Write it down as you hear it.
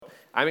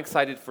I'm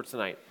excited for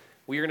tonight.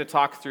 We are going to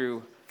talk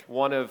through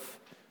one of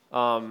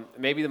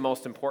maybe the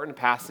most important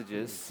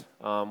passages,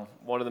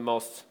 one of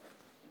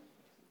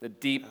the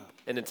deep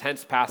and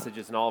intense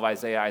passages in all of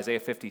Isaiah, Isaiah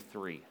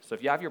 53. So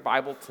if you have your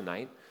Bible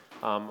tonight,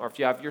 or if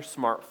you have your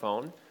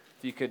smartphone,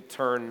 if you could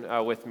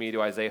turn with me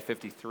to Isaiah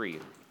 53.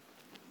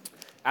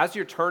 As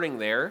you're turning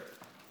there,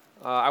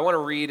 I want to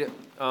read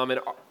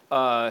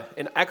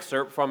an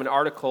excerpt from an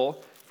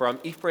article from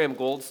Ephraim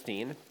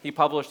Goldstein. He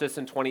published this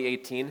in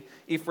 2018.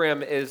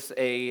 Ephraim is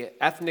an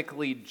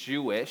ethnically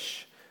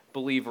Jewish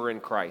believer in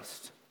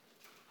Christ.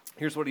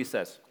 Here's what he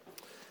says.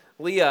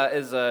 Leah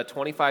is a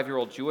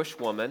 25-year-old Jewish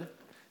woman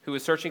who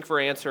is searching for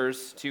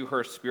answers to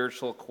her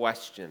spiritual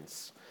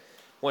questions.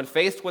 When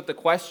faced with the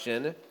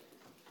question,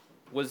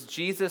 was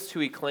Jesus who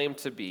he claimed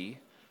to be,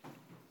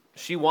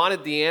 she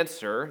wanted the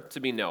answer to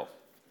be no.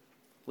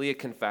 Leah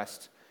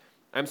confessed,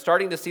 I'm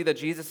starting to see that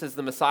Jesus is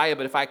the Messiah,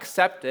 but if I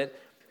accept it,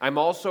 I'm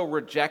also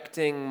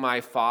rejecting my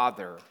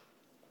father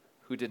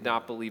who did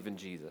not believe in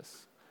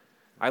Jesus.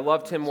 I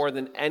loved him more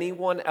than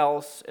anyone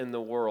else in the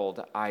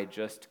world. I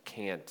just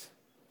can't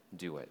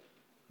do it.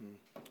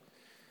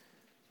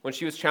 When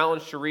she was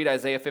challenged to read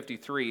Isaiah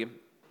 53,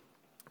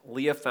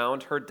 Leah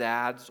found her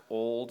dad's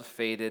old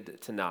faded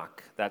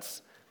Tanakh.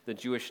 That's the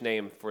Jewish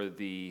name for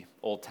the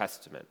Old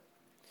Testament.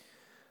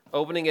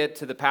 Opening it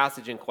to the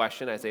passage in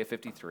question, Isaiah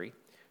 53,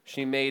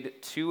 she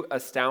made two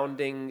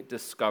astounding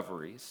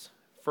discoveries.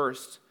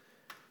 First,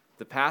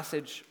 the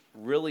passage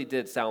really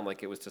did sound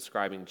like it was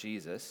describing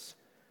Jesus.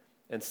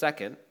 And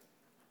second,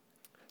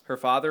 her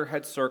father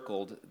had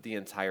circled the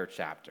entire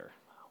chapter.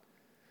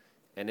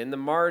 And in the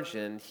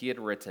margin, he had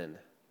written,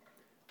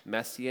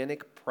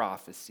 Messianic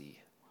prophecy,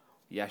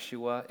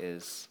 Yeshua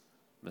is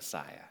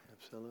Messiah.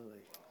 Absolutely.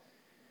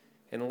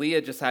 And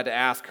Leah just had to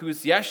ask,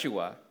 who's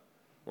Yeshua?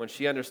 When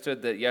she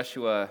understood that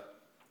Yeshua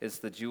is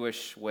the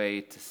Jewish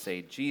way to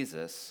say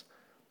Jesus,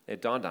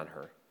 it dawned on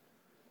her.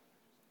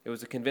 It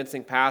was a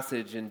convincing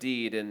passage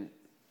indeed, and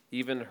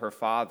even her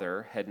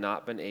father had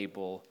not been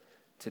able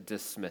to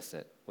dismiss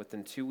it.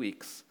 Within 2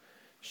 weeks,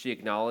 she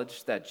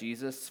acknowledged that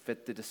Jesus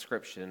fit the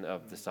description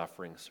of the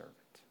suffering servant.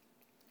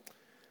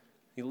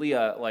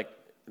 Leah, like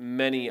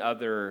many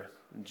other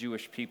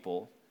Jewish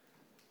people,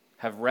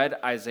 have read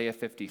Isaiah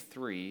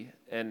 53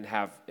 and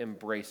have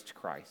embraced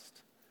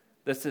Christ.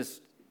 This is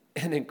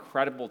an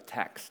incredible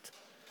text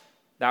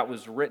that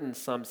was written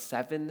some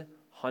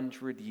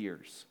 700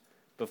 years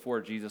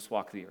before Jesus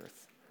walked the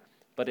earth.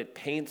 But it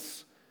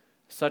paints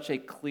such a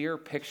clear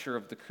picture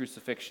of the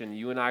crucifixion,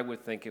 you and I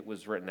would think it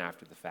was written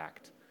after the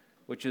fact,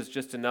 which is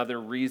just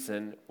another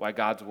reason why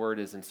God's word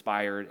is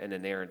inspired and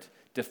inerrant,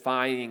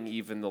 defying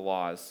even the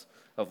laws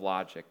of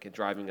logic and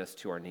driving us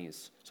to our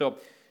knees. So,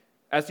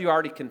 as you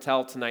already can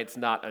tell, tonight's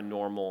not a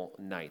normal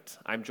night.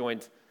 I'm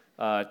joined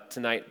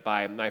tonight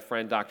by my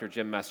friend, Dr.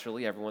 Jim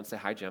Messerly. Everyone say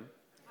hi, Jim.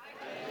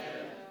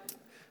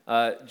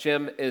 Hi, Jim.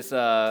 Jim is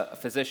a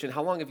physician.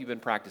 How long have you been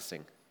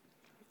practicing?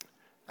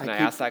 Can I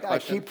ask that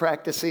question? I keep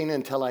practicing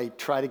until I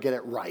try to get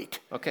it right.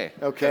 Okay.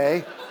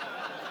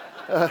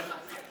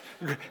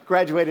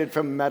 Graduated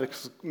from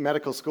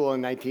medical school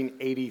in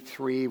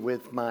 1983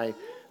 with my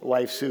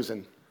wife,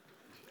 Susan.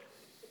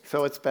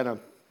 So it's been a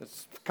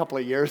couple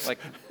of years. Like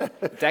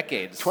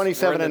decades.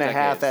 27 and a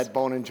half at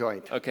Bone and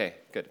Joint. Okay,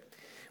 good.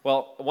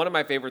 Well, one of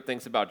my favorite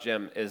things about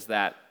Jim is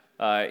that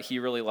he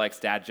really likes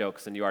dad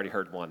jokes, and you already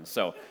heard one.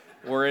 So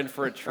we're in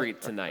for a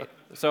treat tonight.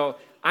 So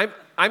I'm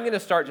going to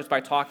start just by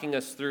talking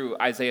us through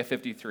Isaiah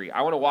 53.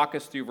 I want to walk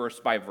us through verse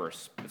by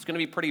verse. It's going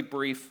to be pretty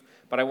brief,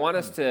 but I want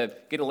us to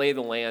get a lay of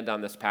the land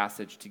on this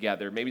passage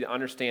together, maybe to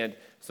understand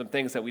some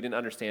things that we didn't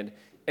understand.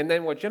 And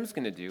then what Jim's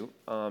going to do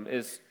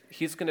is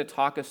he's going to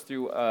talk us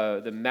through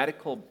the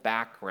medical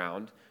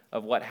background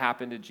of what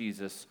happened to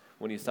Jesus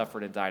when he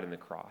suffered and died on the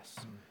cross.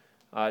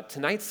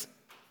 Tonight's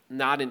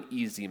not an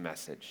easy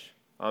message.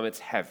 It's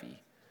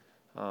heavy.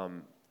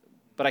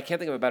 But I can't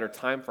think of a better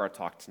time for our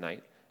talk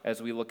tonight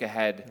as we look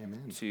ahead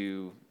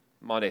to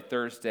Monday,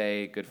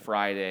 Thursday, Good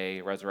Friday,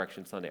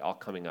 Resurrection Sunday, all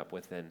coming up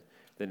within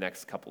the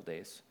next couple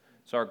days.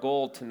 So our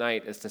goal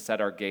tonight is to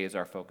set our gaze,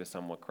 our focus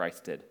on what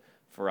Christ did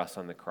for us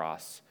on the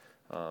cross.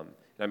 And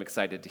I'm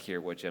excited to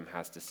hear what Jim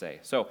has to say.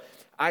 So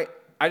I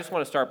just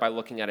want to start by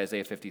looking at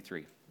Isaiah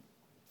 53.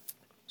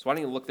 So why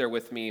don't you look there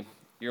with me?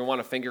 You're going to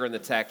want to finger in the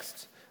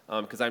text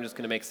because I'm just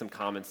going to make some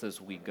comments as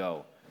we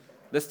go.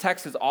 This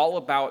text is all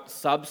about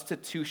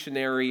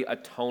substitutionary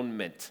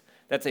atonement.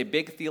 That's a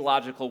big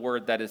theological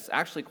word that is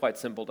actually quite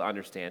simple to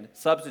understand.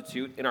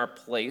 Substitute in our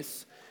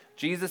place.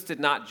 Jesus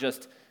did not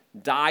just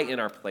die in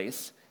our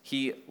place.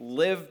 He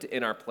lived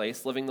in our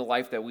place, living the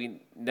life that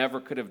we never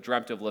could have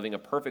dreamt of living, a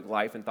perfect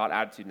life in thought,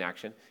 attitude, and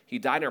action. He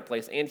died in our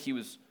place, and he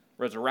was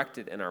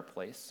resurrected in our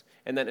place.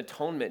 And then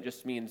atonement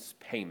just means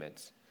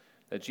payment,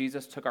 that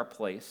Jesus took our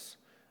place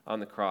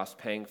on the cross,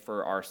 paying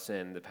for our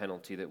sin, the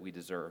penalty that we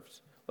deserved.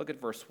 Look at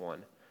verse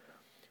 1.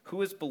 Who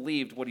has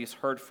believed what he's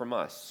heard from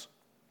us?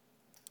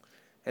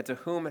 And to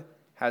whom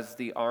has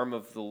the arm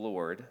of the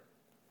Lord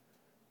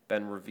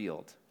been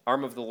revealed?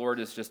 Arm of the Lord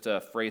is just a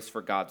phrase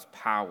for God's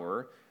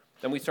power.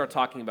 Then we start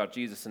talking about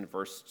Jesus in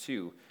verse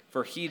 2.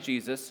 For he,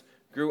 Jesus,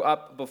 grew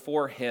up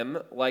before him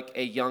like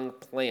a young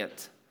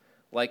plant,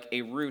 like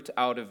a root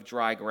out of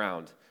dry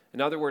ground.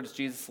 In other words,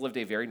 Jesus lived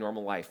a very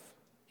normal life.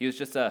 He was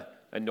just a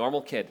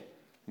normal kid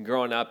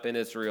growing up in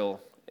Israel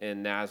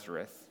in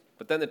Nazareth.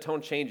 But then the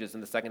tone changes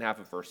in the second half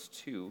of verse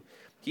 2.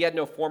 He had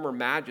no form or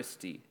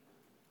majesty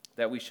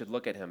that we should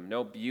look at him,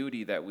 no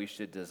beauty that we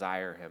should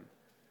desire him.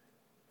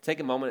 Take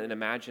a moment and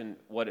imagine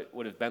what it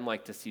would have been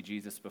like to see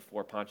Jesus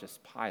before Pontius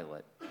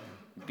Pilate,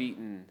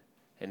 beaten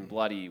and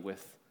bloody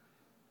with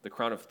the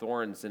crown of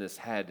thorns in his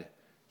head.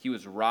 He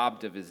was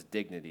robbed of his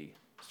dignity,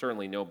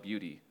 certainly no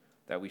beauty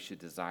that we should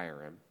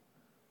desire him.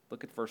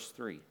 Look at verse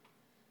 3.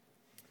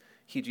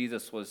 He,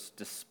 Jesus, was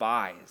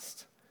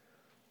despised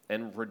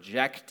and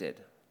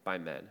rejected by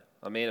men,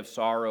 a man of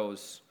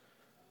sorrows,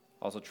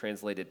 also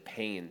translated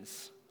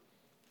pains,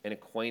 and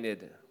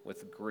acquainted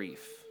with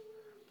grief.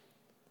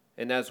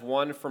 And as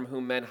one from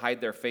whom men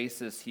hide their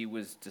faces, he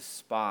was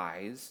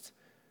despised,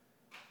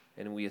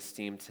 and we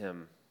esteemed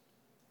him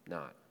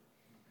not.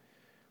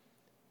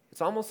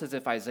 It's almost as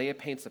if Isaiah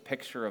paints a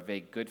picture of a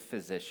good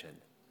physician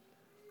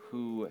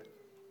who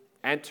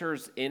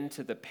enters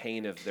into the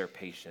pain of their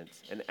patient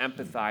and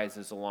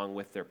empathizes along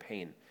with their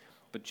pain.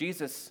 But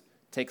Jesus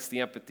takes the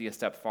empathy a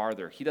step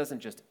farther. He doesn't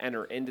just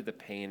enter into the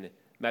pain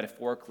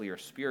metaphorically or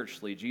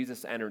spiritually.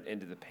 Jesus entered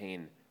into the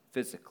pain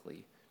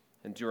physically,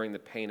 enduring the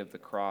pain of the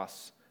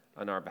cross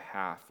on our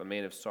behalf, a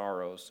man of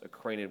sorrows,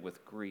 acquainted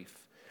with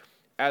grief,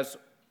 as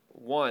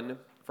one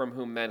from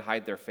whom men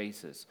hide their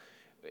faces.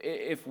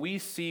 If we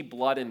see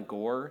blood and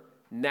gore,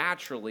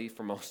 naturally,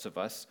 for most of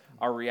us,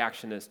 our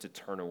reaction is to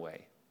turn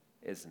away,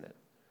 isn't it?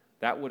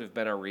 That would have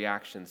been our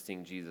reaction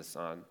seeing Jesus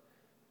on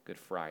Good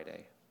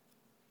Friday.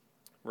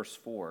 Verse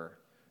 4,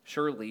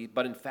 surely,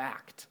 but in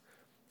fact,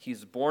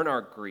 he's borne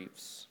our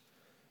griefs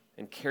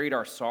and carried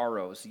our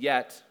sorrows,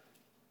 yet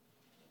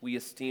we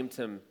esteemed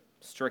him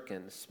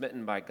stricken,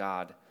 smitten by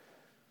God,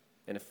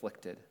 and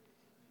afflicted.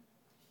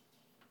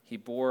 He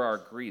bore our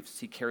griefs.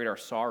 He carried our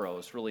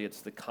sorrows. Really,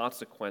 it's the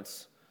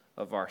consequence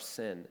of our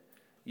sin.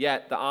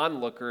 Yet the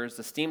onlookers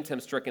esteemed him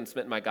stricken,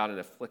 smitten by God, and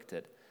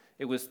afflicted.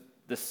 It was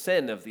the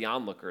sin of the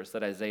onlookers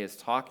that Isaiah is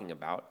talking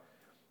about,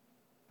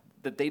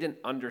 that they didn't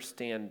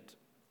understand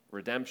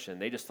redemption.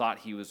 They just thought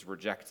he was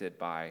rejected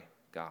by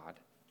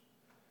God.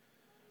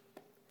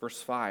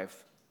 Verse 5,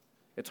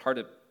 it's hard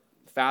to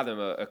fathom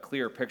a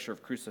clear picture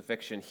of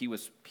crucifixion. He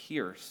was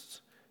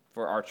pierced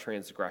for our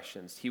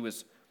transgressions. He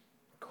was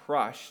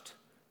crushed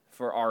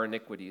for our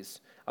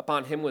iniquities.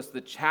 Upon him was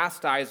the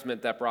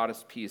chastisement that brought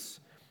us peace,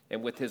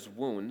 and with his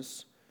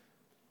wounds,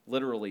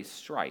 literally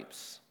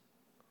stripes,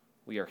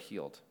 we are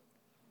healed.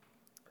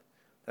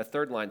 That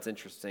third line's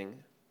interesting.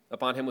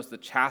 Upon him was the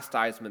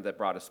chastisement that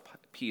brought us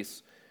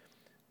peace.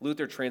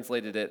 Luther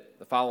translated it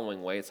the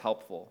following way. It's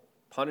helpful.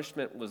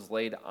 Punishment was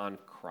laid on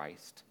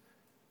Christ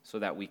so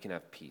that we can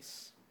have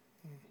peace.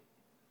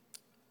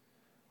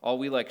 All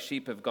we like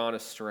sheep have gone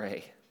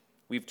astray.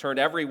 We've turned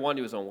every one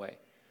to his own way.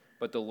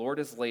 But the Lord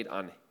has laid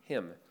on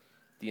him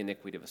the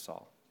iniquity of us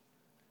all.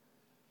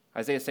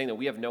 Isaiah is saying that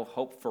we have no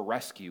hope for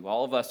rescue.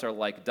 All of us are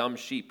like dumb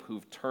sheep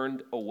who've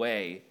turned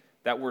away,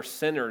 that we're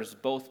sinners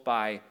both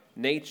by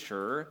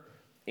nature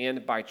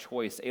and by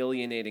choice,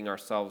 alienating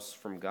ourselves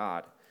from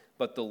God.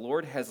 But the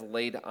Lord has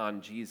laid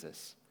on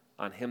Jesus,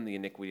 on him the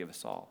iniquity of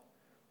us all.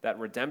 That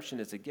redemption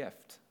is a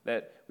gift,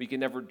 that we can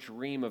never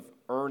dream of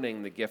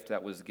earning the gift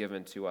that was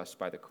given to us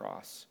by the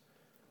cross,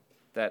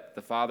 that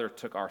the Father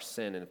took our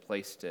sin and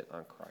placed it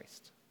on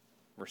Christ.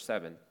 Verse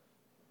 7,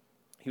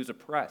 he was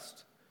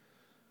oppressed,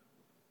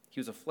 he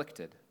was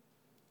afflicted,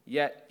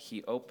 yet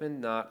he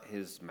opened not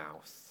his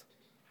mouth.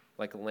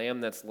 Like a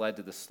lamb that's led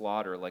to the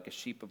slaughter, like a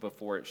sheep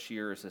before its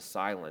shearers is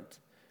silent,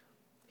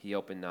 he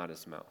opened not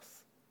his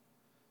mouth.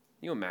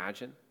 Can you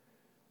imagine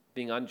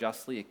being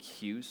unjustly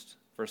accused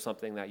for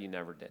something that you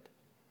never did?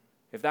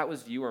 If that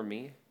was you or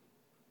me,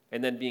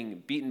 and then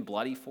being beaten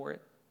bloody for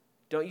it,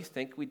 don't you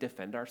think we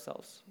defend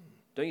ourselves?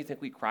 Don't you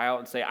think we cry out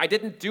and say, I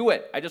didn't do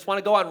it. I just want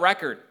to go on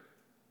record.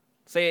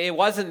 Say, it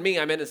wasn't me,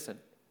 I'm innocent.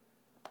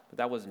 But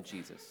that wasn't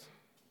Jesus.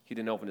 He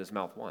didn't open his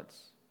mouth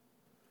once.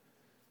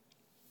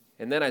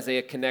 And then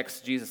Isaiah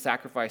connects Jesus'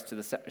 sacrifice to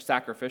the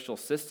sacrificial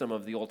system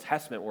of the Old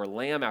Testament, where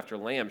lamb after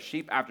lamb,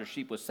 sheep after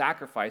sheep was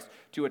sacrificed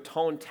to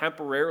atone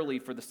temporarily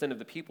for the sin of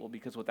the people,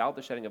 because without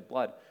the shedding of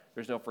blood,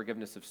 there's no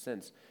forgiveness of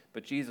sins.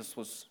 But Jesus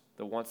was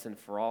the once and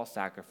for all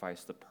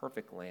sacrifice, the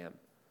perfect lamb,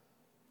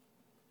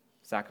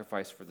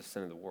 sacrifice for the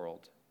sin of the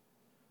world.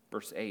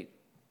 Verse 8,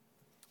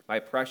 by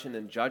oppression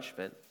and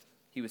judgment,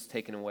 he was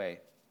taken away.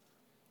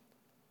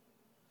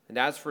 And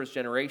as for his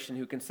generation,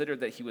 who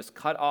considered that he was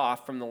cut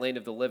off from the land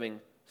of the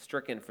living,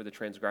 stricken for the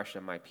transgression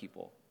of my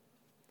people.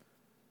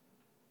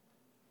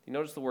 You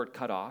notice the word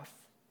cut off?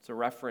 It's a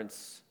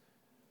reference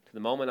to the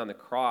moment on the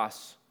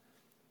cross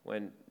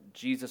when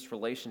Jesus'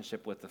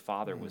 relationship with the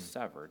Father was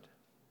severed.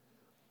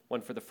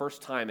 When for the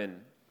first time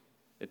in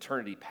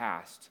eternity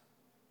past,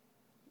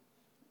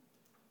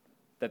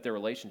 that their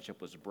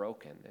relationship was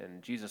broken.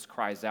 And Jesus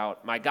cries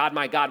out, my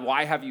God,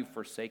 why have you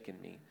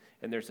forsaken me?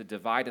 And there's a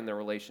divide in the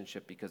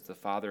relationship because the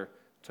Father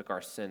took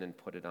our sin and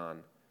put it on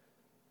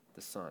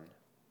the Son.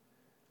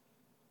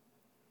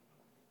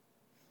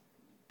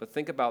 But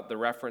think about the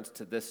reference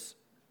to this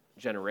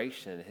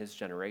generation, his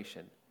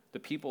generation, the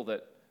people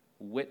that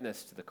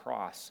witnessed the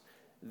cross.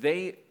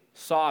 They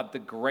saw the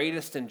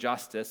greatest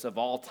injustice of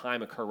all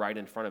time occur right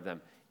in front of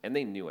them, and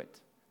they knew it.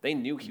 They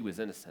knew he was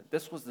innocent.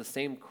 This was the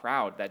same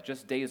crowd that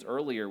just days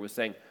earlier was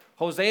saying,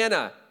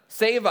 Hosanna,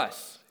 save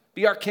us,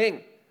 be our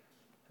king.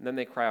 And then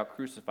they cry out,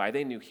 crucify.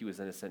 They knew he was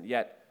innocent,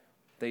 yet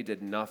they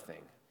did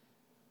nothing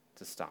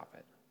to stop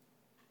it.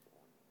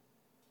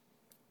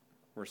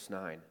 Verse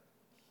 9.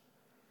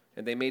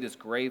 And they made his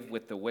grave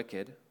with the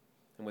wicked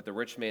and with the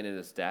rich man in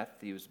his death.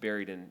 He was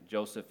buried in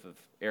Joseph of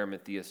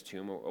Arimathea's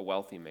tomb, a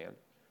wealthy man.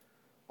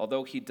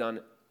 Although he'd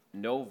done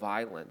no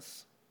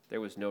violence, there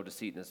was no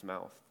deceit in his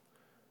mouth.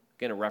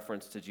 Again, a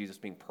reference to Jesus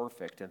being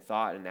perfect in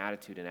thought and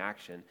attitude and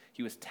action.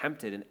 He was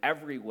tempted in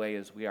every way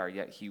as we are,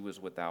 yet he was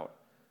without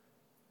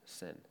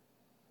sin.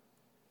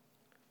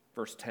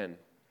 Verse 10,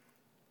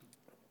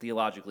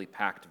 theologically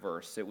packed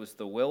verse. It was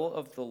the will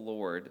of the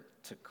Lord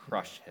to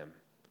crush him.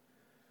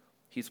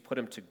 He's put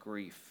him to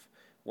grief.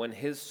 When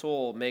his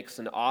soul makes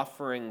an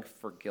offering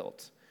for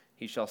guilt,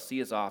 he shall see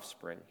his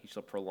offspring. He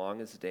shall prolong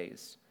his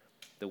days.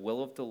 The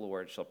will of the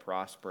Lord shall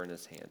prosper in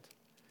his hand.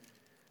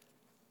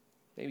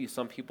 Maybe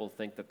some people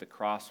think that the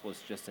cross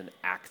was just an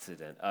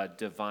accident, a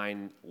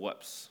divine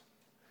whoops.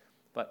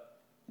 But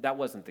that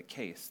wasn't the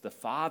case. The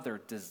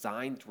Father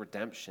designed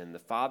redemption. The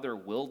Father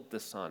willed the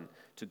Son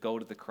to go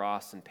to the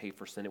cross and pay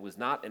for sin. It was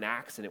not an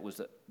accident. It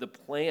was the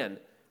plan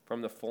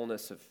from the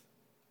fullness of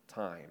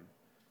time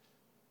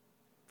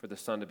for the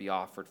Son to be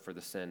offered for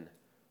the sin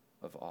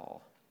of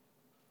all.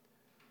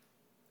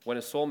 When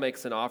a soul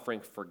makes an offering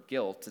for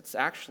guilt, it's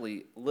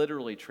actually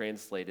literally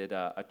translated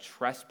a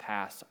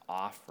trespass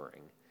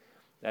offering.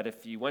 That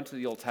if you went to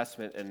the Old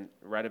Testament and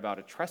read about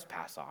a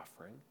trespass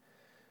offering,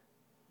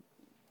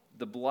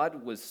 the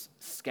blood was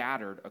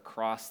scattered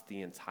across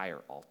the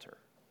entire altar.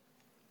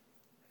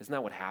 Isn't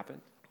that what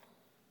happened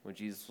when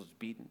Jesus was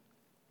beaten?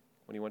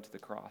 When he went to the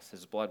cross,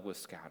 his blood was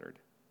scattered.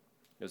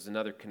 There's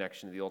another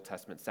connection to the Old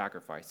Testament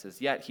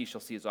sacrifices. Yet he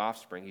shall see his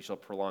offspring, he shall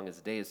prolong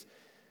his days.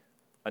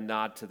 A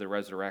nod to the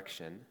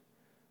resurrection.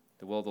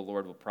 The will of the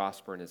Lord will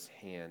prosper in his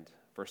hand.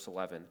 Verse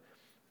 11.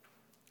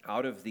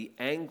 Out of the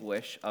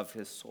anguish of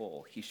his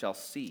soul he shall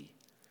see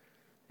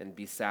and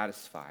be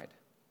satisfied.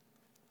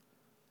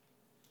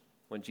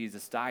 When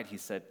Jesus died, he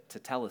said,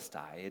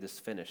 Tetelestai, it is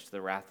finished. The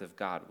wrath of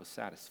God was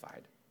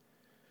satisfied.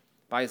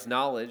 By his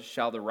knowledge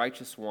shall the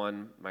righteous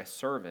one, my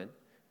servant,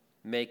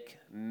 make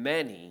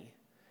many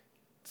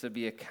to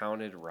be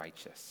accounted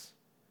righteous,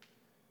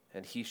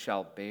 and he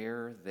shall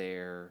bear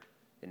their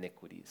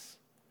iniquities.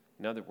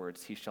 In other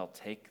words, he shall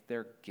take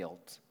their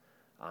guilt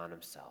on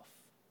himself.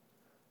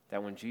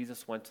 That when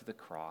Jesus went to the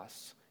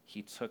cross,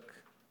 he took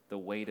the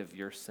weight of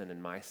your sin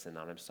and my sin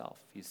on himself.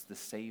 He's the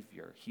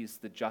Savior. He's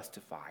the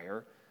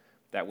justifier.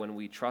 That when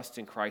we trust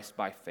in Christ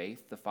by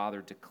faith, the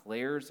Father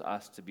declares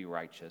us to be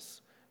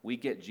righteous. We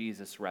get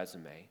Jesus'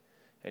 resume,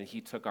 and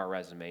he took our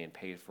resume and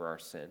paid for our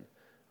sin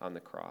on the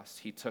cross.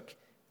 He took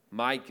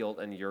my guilt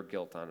and your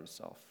guilt on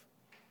himself.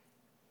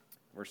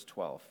 Verse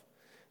 12.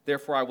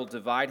 Therefore I will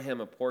divide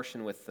him a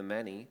portion with the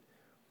many.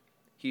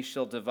 He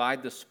shall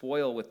divide the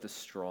spoil with the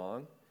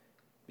strong.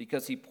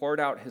 Because he poured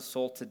out his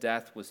soul to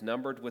death, was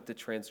numbered with the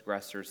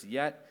transgressors,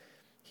 yet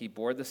he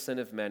bore the sin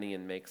of many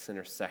and makes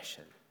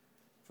intercession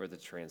for the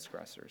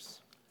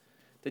transgressors.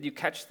 Did you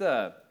catch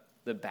the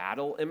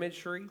battle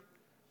imagery?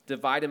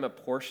 Divide him a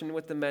portion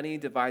with the many,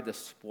 divide the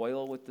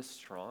spoil with the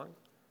strong.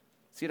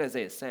 See what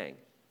Isaiah is saying?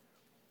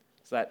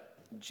 It's that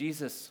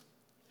Jesus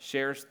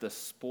shares the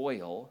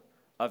spoil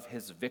of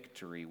his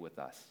victory with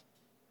us.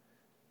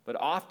 But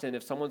often,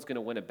 if someone's going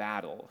to win a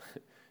battle,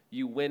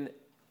 you win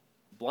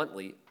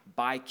bluntly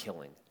by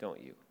killing,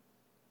 don't you?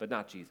 But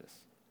not Jesus.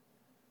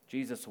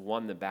 Jesus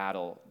won the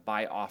battle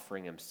by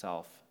offering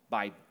himself,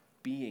 by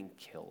being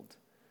killed,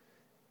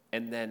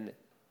 and then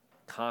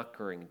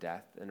conquering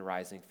death and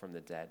rising from the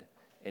dead.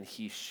 And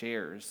he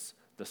shares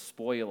the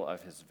spoil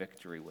of his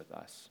victory with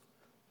us.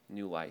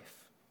 New life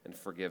and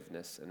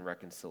forgiveness and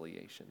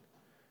reconciliation.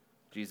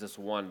 Jesus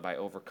won by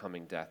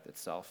overcoming death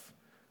itself.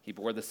 He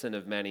bore the sin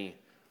of many,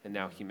 and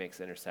now he makes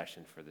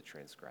intercession for the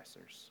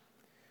transgressors.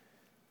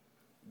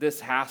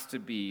 This has to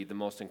be the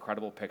most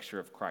incredible picture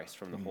of Christ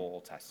from the whole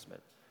Old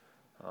Testament.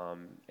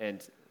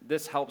 And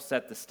this helps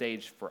set the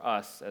stage for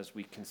us as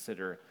we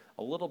consider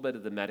a little bit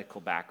of the medical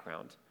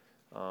background.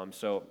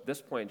 So at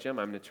this point, Jim,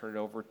 I'm going to turn it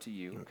over to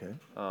you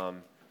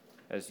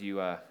as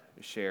you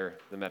share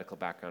the medical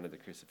background of the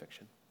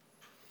crucifixion.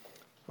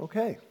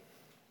 Okay.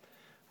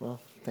 Well,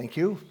 thank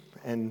you.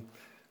 And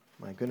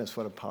my goodness,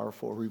 what a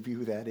powerful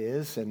review that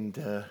is. And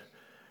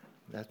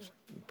that's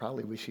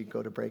probably we should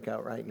go to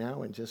breakout right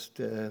now and just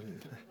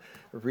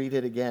read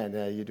it again.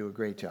 You do a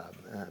great job,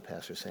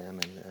 Pastor Sam,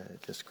 and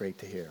just great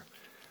to hear.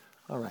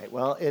 All right.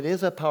 Well, it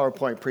is a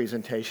PowerPoint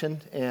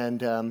presentation,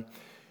 and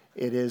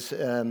it is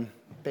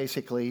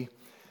basically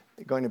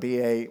going to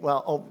be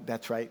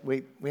that's right.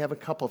 We have a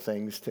couple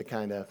things to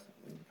kind of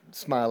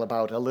smile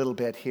about a little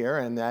bit here,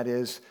 and that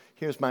is,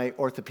 here's my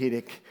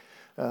orthopedic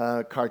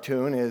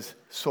cartoon, is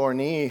sore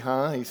knee,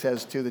 huh? He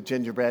says to the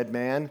gingerbread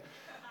man,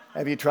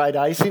 have you tried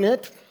icing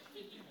it?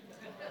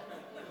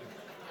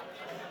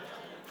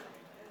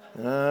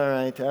 All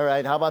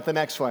right. How about the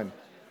next one?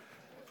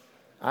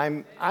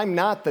 I'm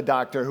not the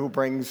doctor who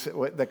brings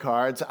the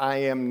cards. I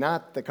am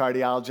not the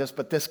cardiologist,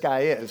 but this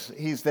guy is.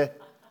 He's the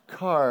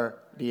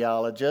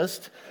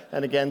cardiologist.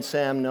 And again,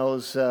 Sam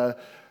knows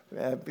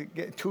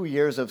 2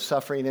 years of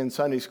suffering in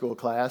Sunday school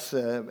class,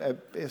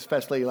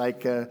 especially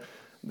like the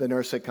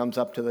nurse that comes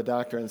up to the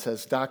doctor and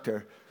says,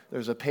 Doctor,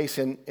 there's a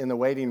patient in the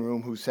waiting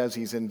room who says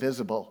he's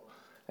invisible.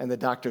 And the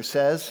doctor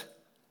says,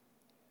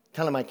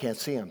 tell him I can't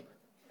see him.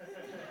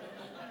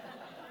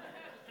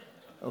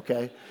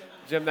 Okay.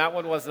 Jim, that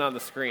one wasn't on the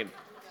screen.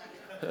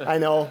 I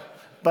know,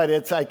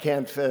 but I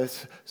can't.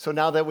 So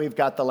now that we've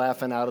got the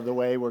laughing out of the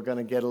way, we're going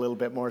to get a little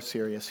bit more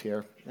serious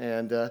here.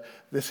 And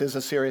this is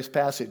a serious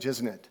passage,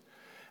 isn't it?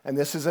 And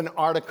this is an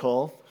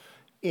article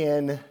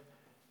in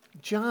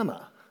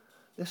JAMA.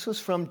 This was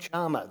from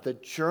JAMA, the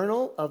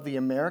Journal of the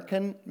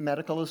American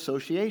Medical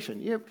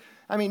Association.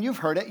 You've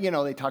heard it.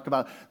 They talk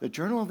about the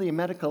Journal of the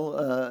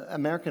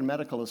American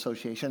Medical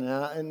Association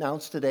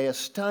announced today a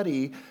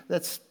study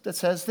that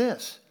says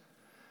this.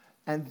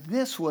 And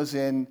this was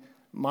in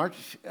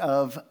March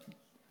of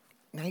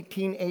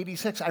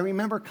 1986. I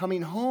remember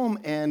coming home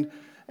and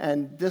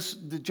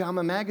the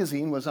JAMA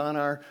magazine was on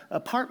our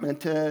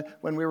apartment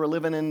when we were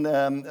living in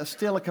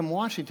Steilacoom,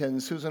 Washington.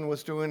 Susan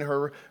was doing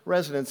her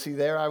residency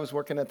there. I was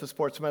working at the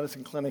sports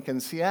medicine clinic in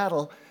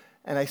Seattle.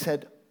 And I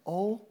said,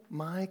 oh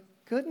my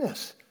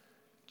goodness,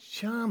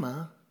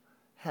 JAMA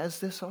has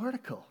this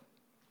article.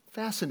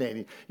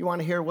 Fascinating. You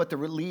want to hear what the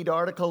lead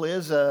article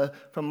is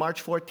from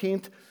March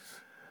 14th?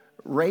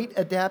 Rate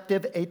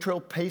adaptive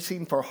atrial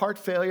pacing for heart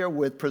failure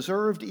with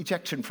preserved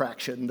ejection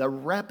fraction, the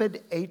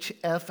rapid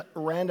HF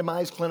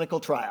randomized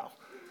clinical trial.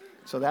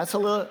 So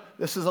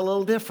this is a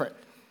little different.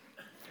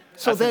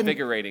 So That's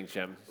invigorating,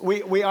 Jim.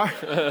 We are.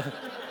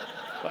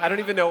 I don't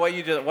even know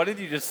what did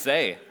you just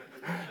say?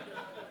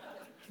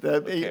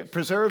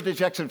 Preserved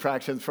ejection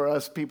fractions for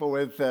us people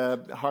with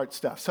heart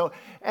stuff. So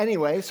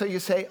anyway, so you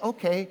say,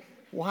 okay,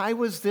 why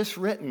was this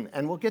written?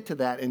 And we'll get to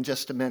that in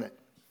just a minute.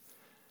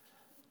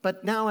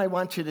 But now I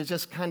want you to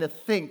just kind of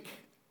think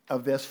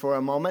of this for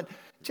a moment.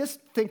 Just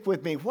think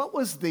with me, what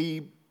was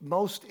the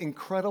most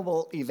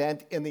incredible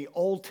event in the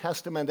Old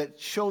Testament that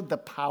showed the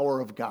power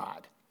of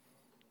God?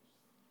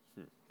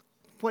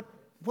 What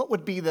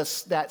would be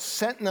that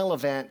sentinel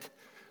event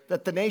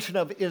that the nation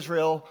of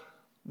Israel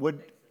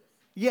would...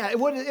 Yeah, it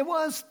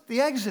was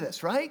the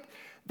Exodus, right?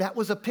 That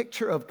was a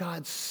picture of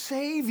God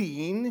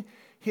saving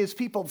his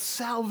people,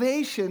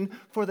 salvation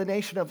for the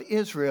nation of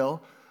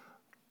Israel,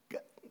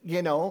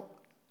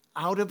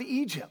 out of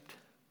Egypt.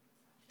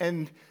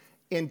 And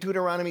in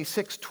Deuteronomy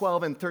 6,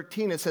 12, and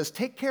 13, it says,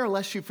 take care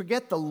lest you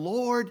forget the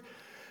Lord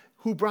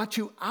who brought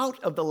you out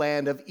of the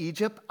land of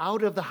Egypt,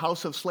 out of the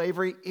house of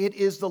slavery. It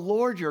is the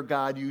Lord your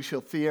God you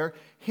shall fear.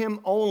 Him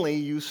only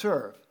you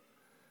serve.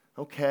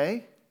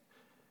 Okay?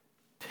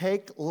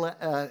 Take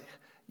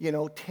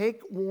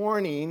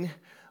warning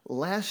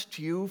lest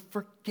you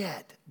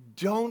forget.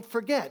 Don't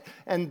forget.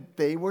 And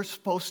they were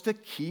supposed to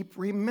keep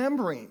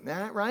remembering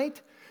that,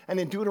 right? And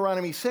in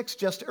Deuteronomy 6,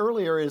 just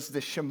earlier, is the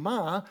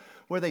Shema,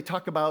 where they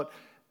talk about,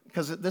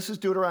 because this is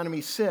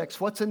Deuteronomy 6,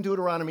 what's in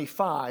Deuteronomy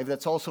 5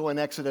 that's also in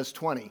Exodus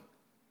 20?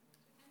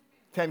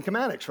 10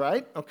 Commandments,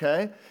 right?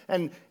 Okay.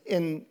 And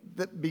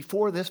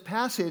before this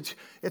passage,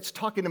 it's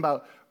talking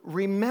about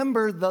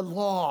remember the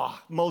law.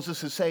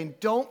 Moses is saying,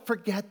 don't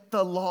forget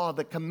the law,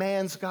 the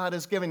commands God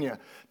has given you.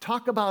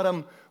 Talk about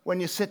them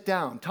when you sit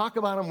down. Talk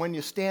about them when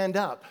you stand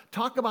up.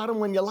 Talk about them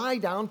when you lie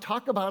down.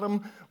 Talk about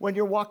them when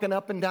you're walking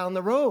up and down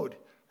the road.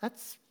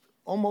 That's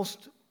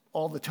almost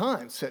all the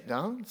time. Sit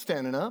down,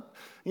 standing up,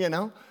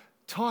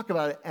 Talk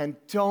about it and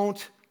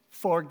don't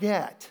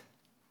forget.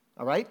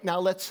 All right?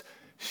 Now let's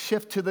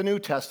shift to the New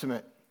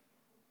Testament.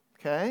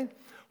 Okay?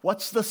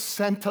 What's the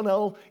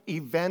sentinel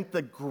event,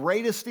 the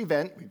greatest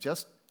event, we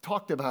just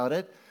talked about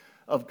it,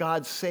 of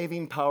God's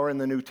saving power in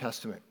the New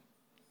Testament?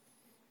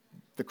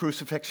 The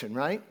crucifixion,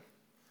 right?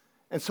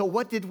 And so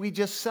what did we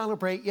just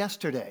celebrate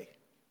yesterday?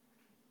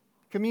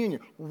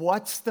 Communion.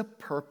 What's the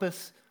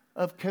purpose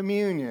of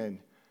communion?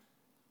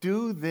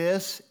 Do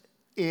this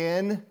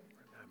in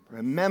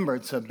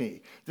remembrance of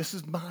me. This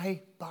is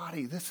my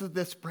body.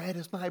 This bread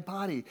is my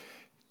body.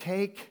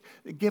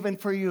 Given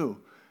for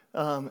you.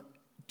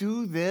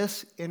 Do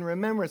this in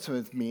remembrance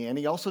of me. And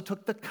he also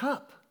took the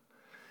cup.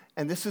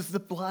 And this is the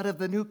blood of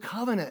the new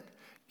covenant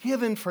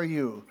given for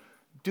you.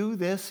 Do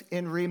this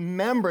in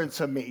remembrance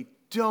of me.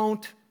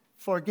 Don't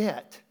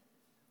forget.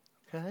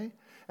 Okay?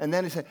 And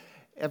then he said,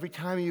 every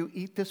time you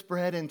eat this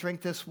bread and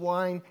drink this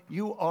wine,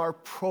 you are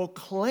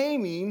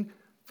proclaiming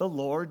the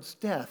Lord's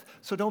death.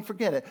 So don't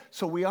forget it.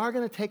 So we are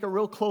going to take a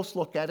real close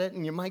look at it,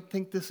 and you might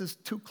think this is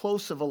too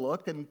close of a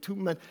look and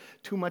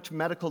too much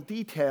medical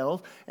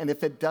detail. And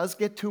if it does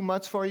get too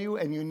much for you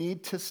and you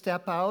need to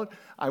step out,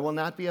 I will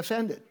not be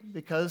offended,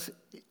 because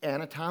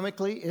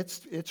anatomically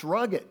it's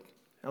rugged,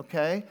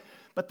 okay?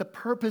 But the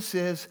purpose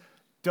is,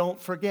 don't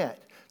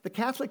forget. The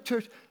Catholic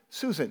Church,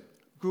 Susan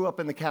grew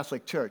up in the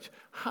Catholic Church.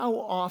 How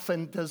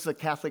often does the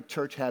Catholic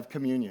Church have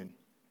communion?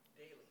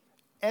 Daily.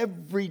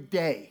 Every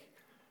day.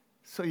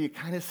 So you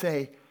kind of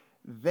say,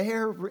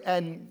 there,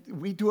 and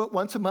we do it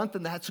once a month,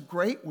 and that's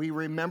great. We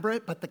remember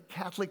it, but the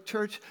Catholic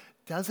Church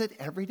does it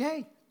every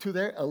day,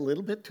 a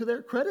little bit to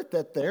their credit,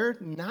 that they're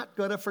not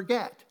going to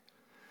forget.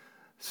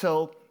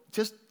 So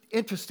just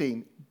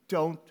interesting,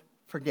 don't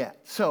forget.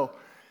 So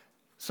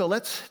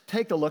let's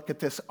take a look at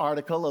this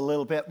article a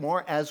little bit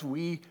more as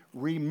we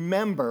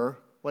remember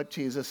what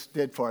Jesus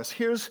did for us.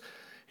 Here's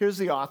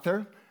the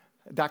author.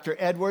 Dr.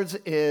 Edwards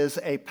is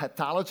a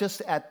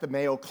pathologist at the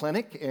Mayo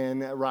Clinic in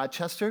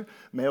Rochester.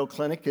 Mayo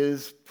Clinic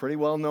is pretty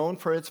well known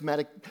for its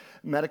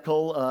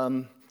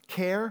medical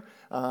care.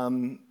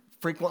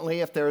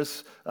 Frequently, if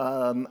there's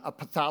a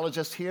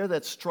pathologist here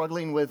that's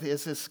struggling with,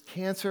 is this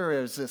cancer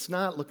or is this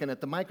not, looking at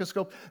the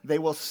microscope, they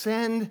will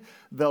send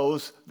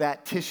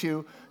that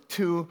tissue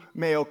to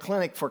Mayo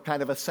Clinic for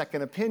kind of a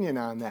second opinion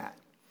on that.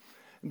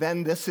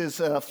 Then this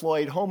is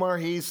Floyd Homer.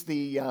 He's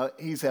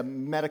a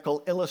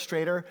medical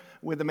illustrator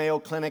with the Mayo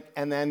Clinic.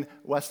 And then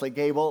Wesley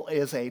Gable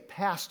is a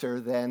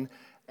pastor then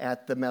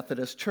at the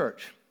Methodist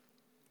Church.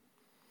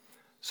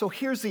 So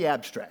here's the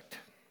abstract.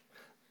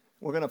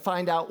 We're going to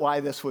find out why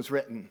this was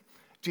written.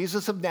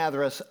 Jesus of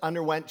Nazareth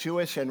underwent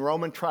Jewish and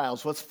Roman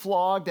trials, was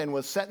flogged, and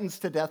was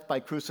sentenced to death by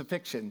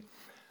crucifixion.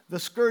 The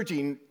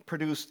scourging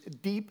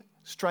produced deep,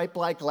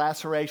 stripe-like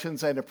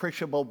lacerations and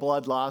appreciable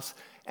blood loss,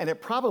 and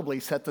it probably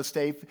set the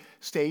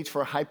stage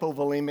for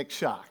hypovolemic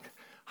shock.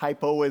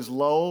 Hypo is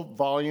low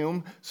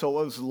volume, so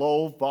it was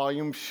low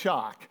volume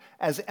shock,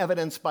 as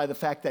evidenced by the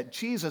fact that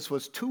Jesus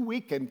was too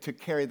weakened to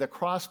carry the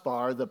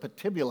crossbar, the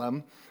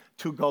patibulum,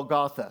 to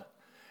Golgotha.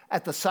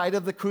 At the site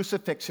of the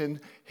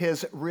crucifixion,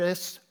 his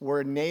wrists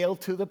were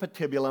nailed to the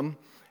patibulum,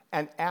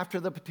 and after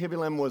the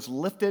patibulum was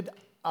lifted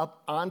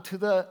up onto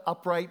the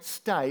upright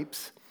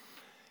stipes,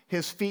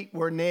 his feet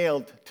were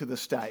nailed to the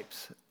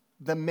stipes.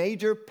 The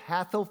major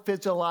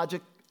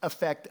pathophysiologic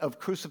effect of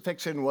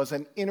crucifixion was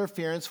an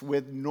interference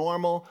with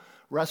normal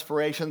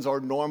respirations or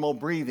normal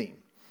breathing.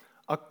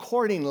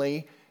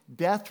 Accordingly,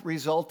 death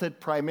resulted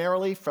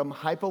primarily from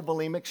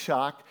hypovolemic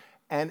shock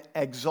and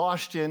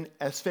exhaustion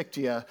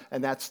asphyxia,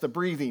 and that's the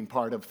breathing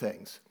part of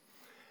things.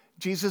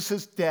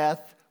 Jesus'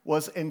 death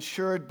was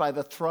ensured by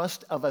the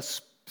thrust of a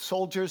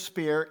soldier's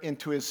spear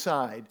into his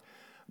side.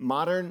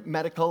 Modern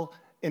medical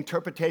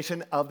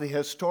interpretation of the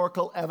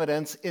historical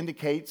evidence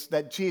indicates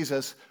that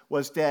Jesus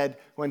was dead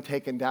when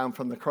taken down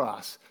from the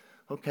cross.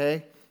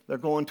 Okay? They're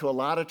going to a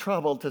lot of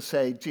trouble to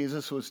say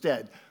Jesus was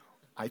dead.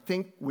 I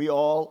think we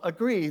all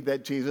agree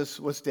that Jesus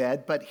was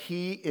dead, but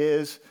he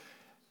is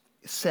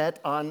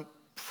set on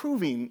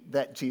proving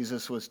that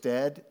Jesus was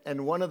dead.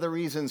 And one of the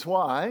reasons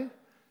why,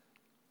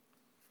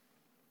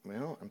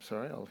 well, I'm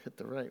sorry, I'll hit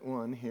the right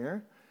one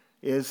here,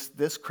 is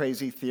this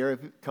crazy theory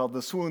called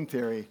the swoon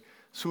theory.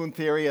 Swoon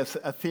theory is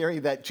a theory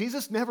that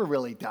Jesus never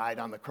really died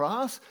on the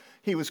cross.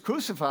 He was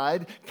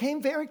crucified,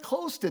 came very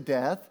close to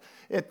death.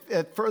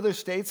 It further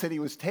states that he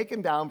was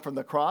taken down from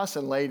the cross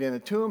and laid in a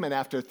tomb, and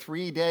after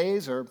 3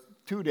 days or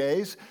 2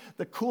 days,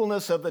 the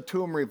coolness of the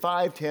tomb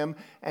revived him,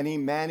 and he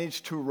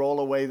managed to roll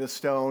away the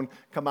stone,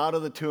 come out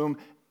of the tomb,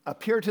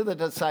 appear to the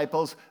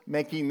disciples,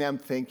 making them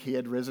think he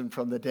had risen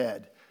from the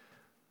dead.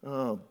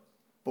 Oh,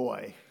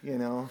 boy, you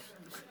know.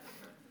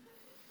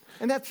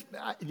 And that's,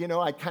 you know,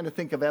 I kind of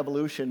think of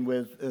evolution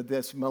with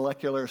this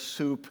molecular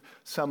soup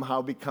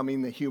somehow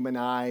becoming the human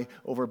eye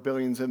over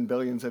billions and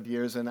billions of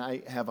years, and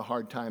I have a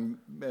hard time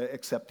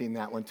accepting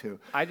that one too.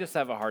 I just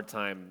have a hard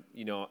time,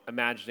 you know,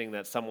 imagining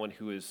that someone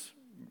who is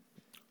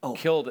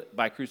killed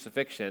by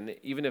crucifixion,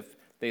 even if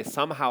they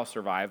somehow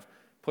survive,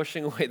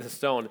 pushing away the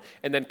stone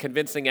and then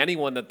convincing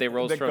anyone that they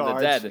rose from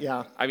the dead.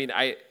 Yeah. I mean,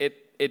 I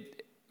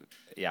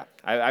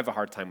have a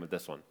hard time with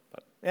this one.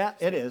 But. Yeah,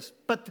 it is.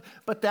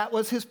 But that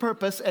was his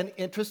purpose, and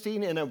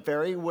interesting, in a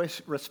very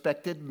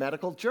respected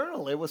medical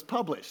journal it was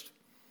published.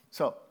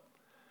 So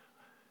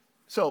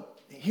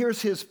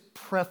here's his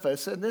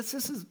preface, and this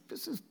is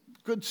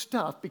good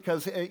stuff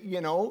because, you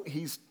know,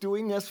 he's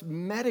doing this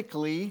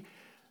medically,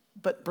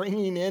 but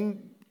bringing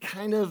in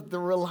kind of the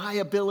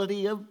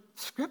reliability of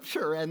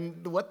Scripture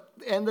and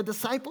the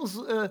disciples'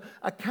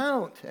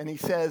 account. And he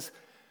says,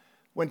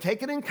 when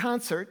taken in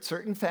concert,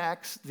 certain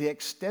facts, the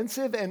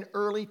extensive and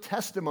early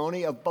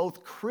testimony of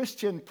both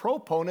Christian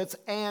proponents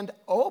and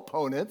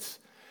opponents,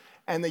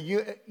 and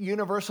the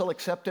universal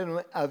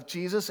acceptance of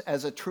Jesus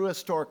as a true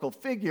historical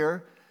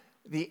figure,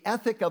 the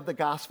ethic of the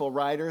gospel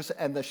writers,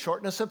 and the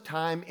shortness of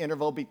time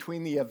interval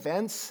between the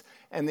events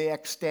and the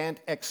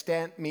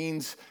extant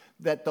means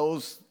that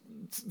those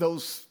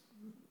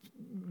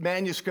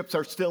manuscripts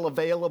are still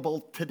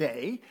available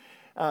today.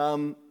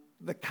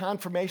 the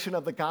confirmation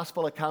of the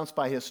gospel accounts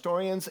by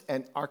historians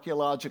and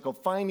archaeological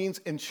findings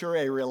ensure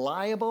a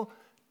reliable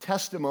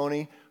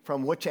testimony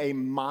from which a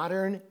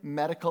modern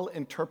medical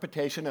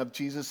interpretation of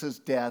Jesus'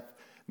 death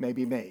may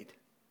be made.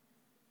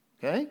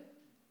 Okay?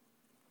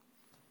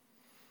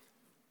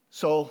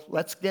 So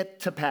let's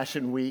get to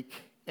Passion Week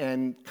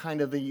and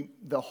kind of the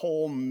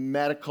whole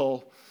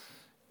medical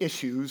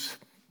issues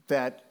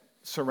that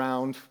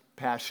surround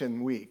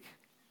Passion Week.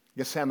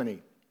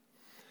 Gethsemane.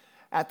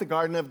 At the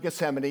Garden of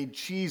Gethsemane,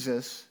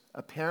 Jesus,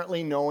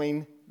 apparently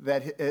knowing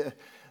that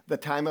the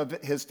time of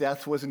his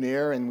death was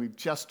near, and we've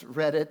just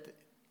read it,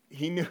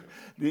 he knew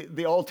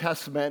the Old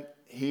Testament,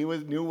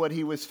 knew what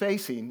he was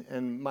facing,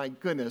 and my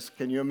goodness,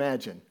 can you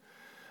imagine?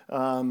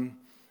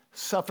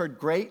 Suffered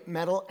great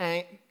mental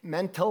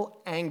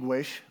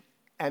anguish,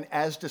 and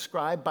as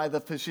described by the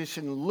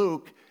physician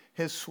Luke,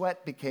 his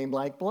sweat became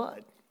like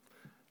blood.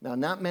 Now,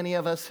 not many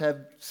of us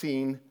have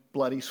seen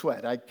bloody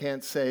sweat. I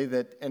can't say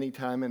that any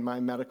time in my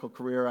medical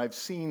career I've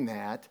seen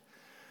that,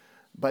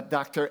 but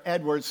Dr.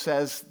 Edwards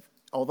says,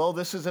 although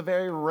this is a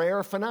very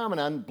rare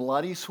phenomenon,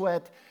 bloody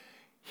sweat,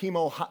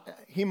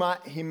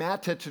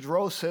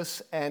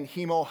 hematidrosis and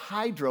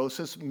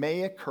hemohydrosis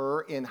may occur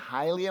in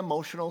highly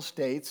emotional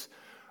states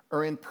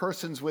or in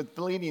persons with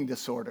bleeding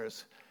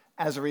disorders.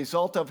 As a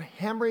result of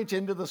hemorrhage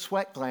into the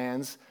sweat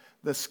glands,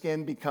 the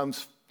skin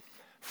becomes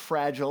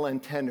fragile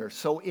and tender.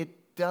 So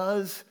it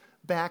does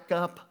back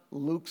up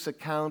Luke's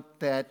account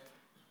that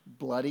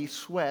bloody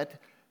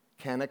sweat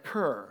can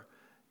occur.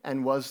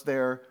 And was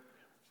there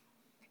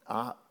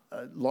a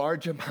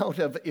large amount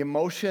of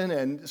emotion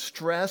and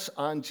stress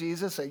on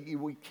Jesus?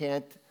 We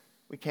can't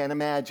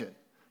imagine.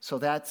 So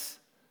that's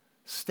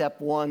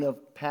step one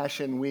of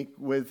Passion Week,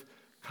 with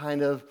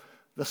kind of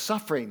the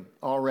suffering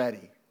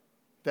already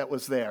that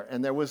was there.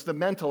 And there was the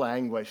mental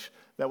anguish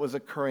that was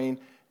occurring,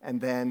 and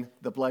then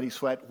the bloody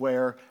sweat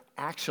where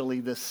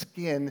actually the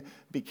skin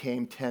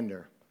became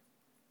tender.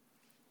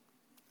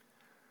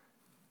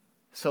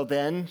 So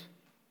then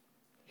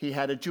he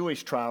had a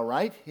Jewish trial,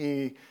 right?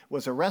 He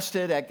was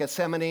arrested at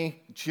Gethsemane.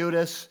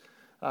 Judas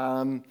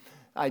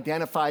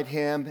identified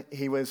him.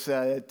 He was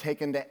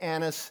taken to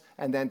Annas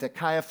and then to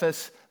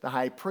Caiaphas, the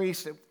high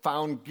priest,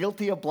 found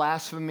guilty of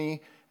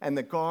blasphemy, and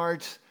the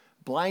guards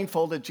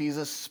blindfolded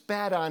Jesus,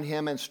 spat on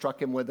him, and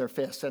struck him with their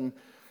fists. And,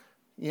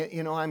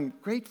 I'm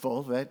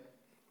grateful that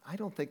I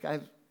don't think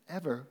I've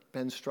ever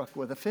been struck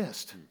with a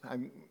fist.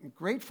 I'm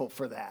grateful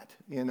for that,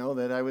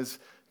 that I was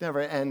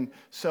never. And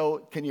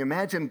so can you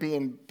imagine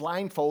being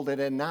blindfolded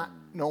and not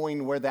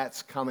knowing where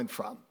that's coming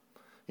from?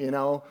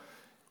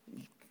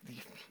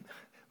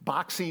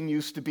 Boxing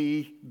used to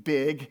be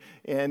big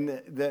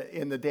in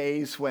the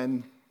days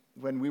when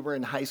we were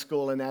in high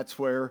school, and that's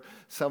where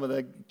some of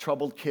the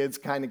troubled kids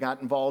kind of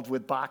got involved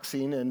with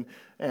boxing,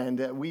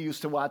 and we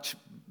used to watch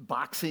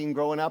boxing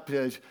growing up.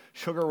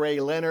 Sugar Ray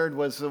Leonard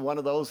was one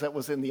of those that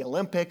was in the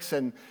Olympics,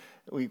 and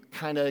we've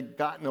kind of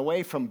gotten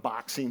away from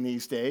boxing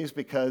these days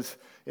because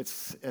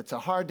it's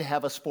hard to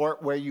have a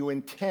sport where you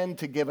intend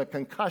to give a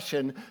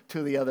concussion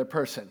to the other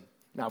person.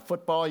 Now,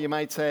 football, you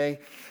might say,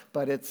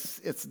 but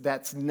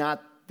that's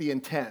not the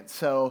intent.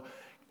 So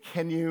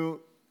can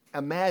you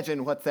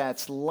imagine what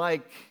that's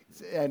like,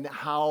 and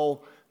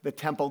how the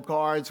temple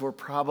guards were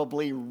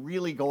probably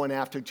really going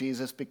after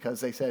Jesus because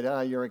they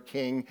said, you're a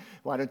king.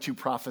 Why don't you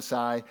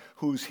prophesy?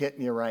 Who's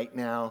hitting you right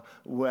now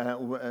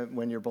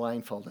when you're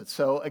blindfolded?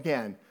 So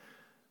again,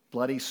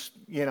 bloody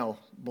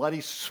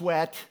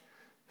sweat,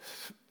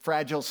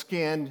 fragile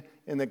skin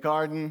in the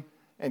garden,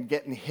 and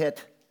getting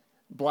hit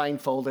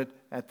blindfolded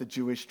at the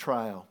Jewish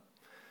trial.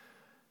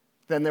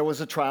 Then there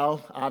was a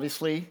trial,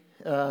 obviously,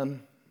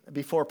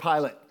 before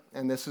Pilate.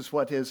 And this is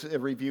what is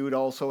reviewed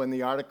also in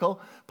the article.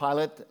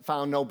 Pilate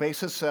found no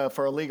basis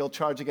for a legal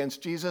charge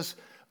against Jesus,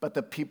 but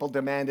the people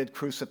demanded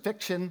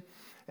crucifixion.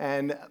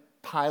 And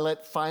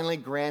Pilate finally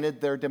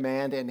granted their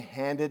demand and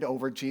handed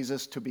over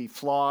Jesus to be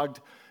flogged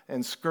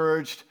and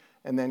scourged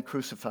and then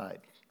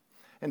crucified.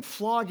 And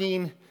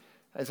flogging,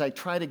 as I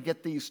try to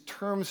get these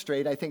terms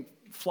straight, I think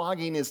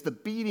flogging is the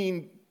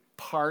beating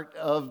part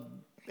of,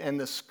 and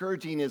the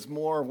scourging is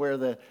more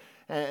where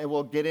and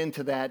we'll get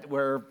into that,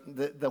 where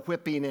the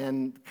whipping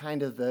and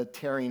kind of the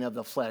tearing of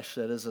the flesh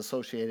that is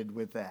associated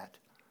with that.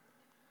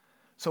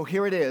 So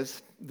here it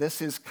is.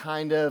 This is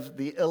kind of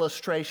the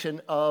illustration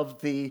of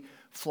the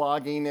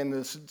flogging and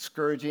the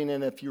scourging.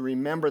 And if you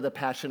remember the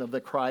Passion of the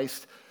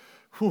Christ,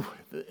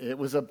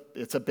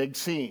 it's a big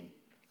scene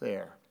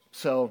there.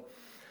 So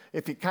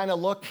if you kind of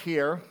look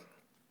here,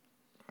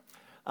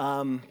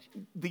 the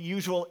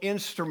usual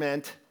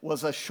instrument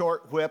was a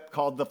short whip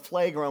called the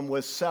flagrum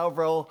with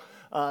several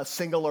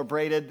single or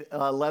braided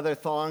leather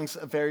thongs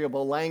of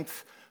variable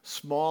length,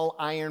 small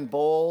iron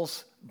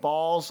balls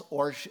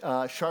or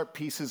sharp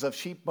pieces of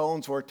sheep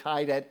bones were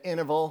tied at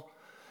interval.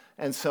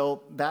 And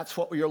so that's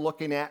what you're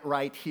looking at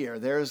right here.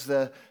 There's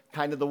the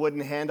kind of the wooden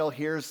handle.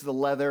 Here's the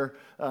leather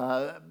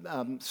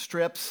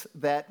strips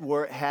that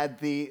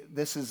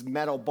this is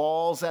metal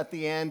balls at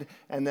the end,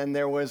 and then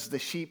there was the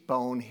sheep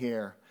bone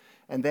here.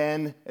 And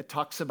then it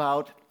talks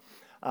about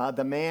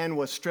The man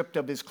was stripped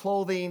of his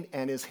clothing,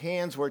 and his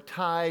hands were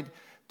tied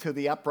to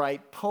the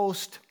upright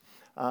post.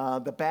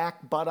 The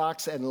back,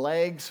 buttocks, and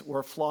legs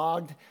were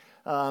flogged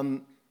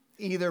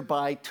either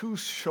by two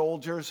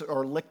soldiers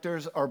or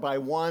lictors or by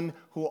one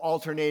who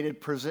alternated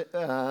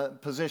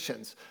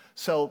positions.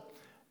 So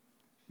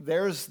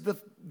there's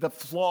the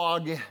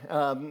flog,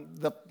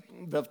 the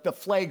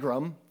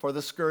flagrum for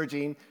the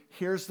scourging.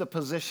 Here's the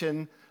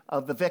position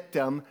of the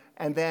victim.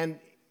 And then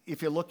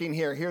if you're looking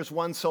here, here's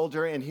one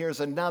soldier and here's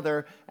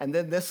another. And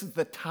then this is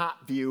the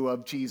top view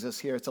of Jesus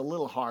here. It's a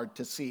little hard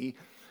to see.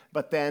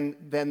 But then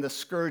the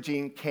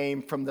scourging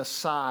came from the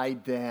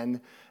side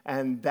then,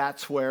 and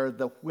that's where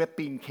the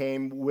whipping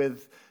came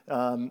with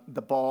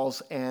the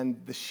balls and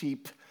the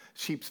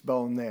sheep's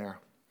bone there.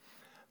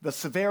 The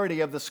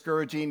severity of the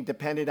scourging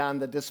depended on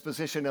the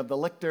disposition of the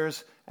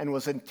lictors and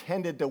was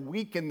intended to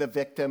weaken the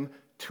victim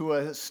to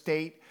a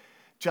state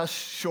just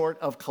short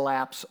of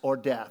collapse or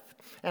death.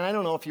 And I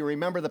don't know if you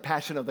remember the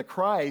Passion of the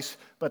Christ,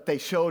 but they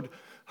showed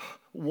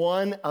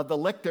one of the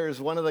lictors,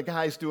 one of the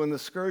guys doing the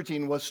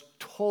scourging, was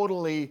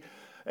totally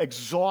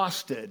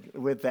exhausted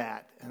with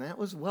that. And that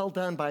was well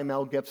done by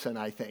Mel Gibson,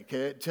 I think.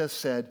 It just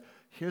said,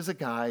 here's a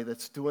guy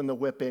that's doing the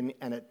whipping,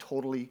 and it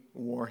totally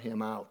wore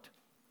him out.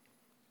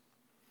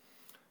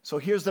 So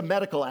here's the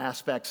medical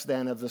aspects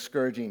then of the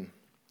scourging.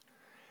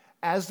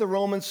 As the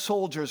Roman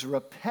soldiers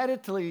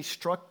repetitively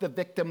struck the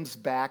victim's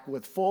back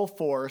with full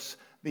force,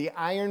 the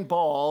iron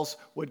balls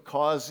would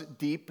cause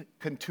deep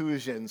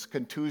contusions.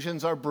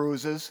 Contusions are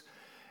bruises,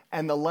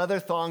 and the leather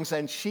thongs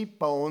and sheep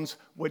bones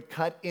would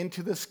cut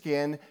into the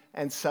skin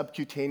and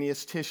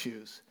subcutaneous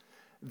tissues.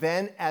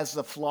 Then, as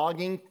the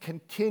flogging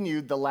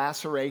continued, the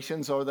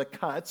lacerations or the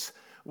cuts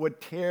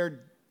would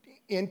tear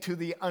into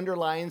the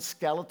underlying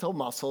skeletal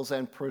muscles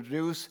and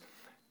produce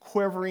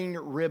quivering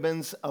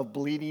ribbons of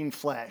bleeding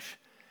flesh.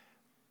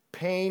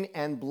 Pain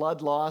and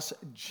blood loss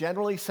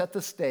generally set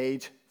the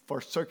stage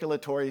for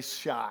circulatory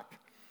shock.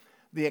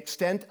 The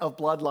extent of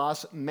blood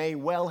loss may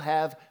well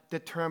have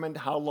determined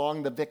how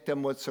long the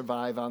victim would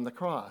survive on the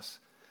cross.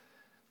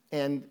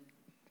 And,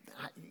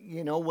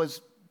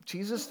 was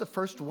Jesus the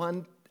first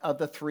one of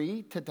the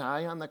three to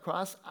die on the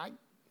cross?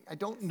 I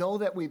don't know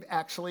that we've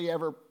actually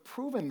ever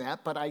proven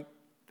that, but I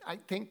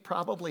think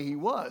probably he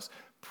was.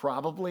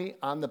 Probably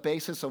on the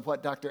basis of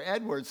what Dr.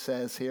 Edwards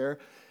says here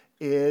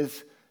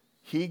is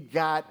he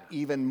got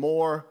even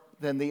more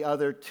than the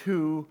other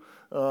two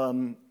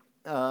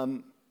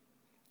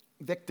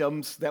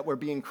victims that were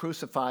being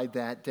crucified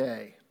that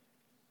day.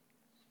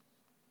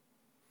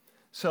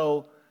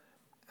 So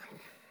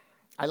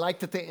I like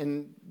to think,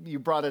 and you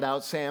brought it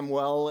out, Sam,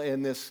 well,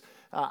 in this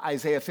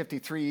Isaiah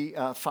 53,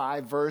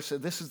 5 verse.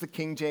 This is the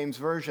King James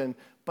Version.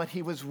 But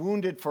he was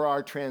wounded for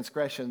our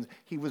transgressions.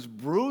 He was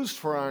bruised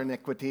for our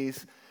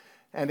iniquities.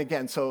 And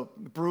again, so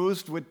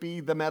bruised would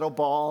be the metal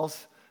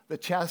balls. The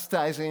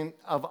chastising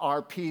of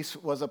our peace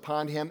was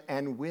upon him,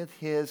 and with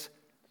his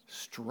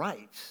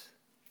stripes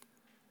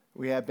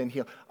we have been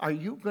healed. Are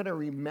you going to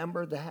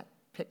remember that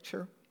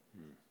picture?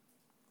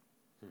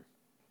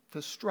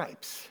 The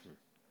stripes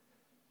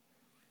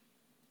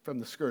from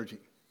the scourging.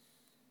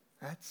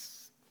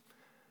 That's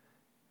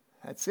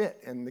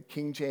it. And the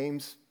King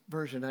James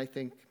Version, I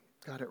think,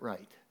 got it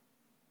right.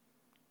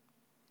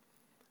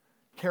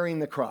 Carrying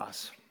the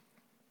cross.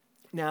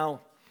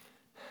 Now,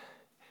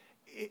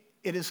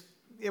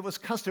 it was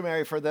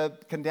customary for the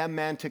condemned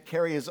man to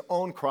carry his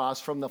own cross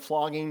from the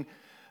flogging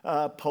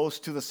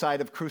post to the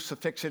site of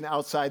crucifixion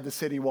outside the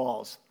city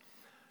walls.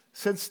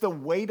 Since the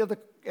weight of the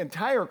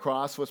entire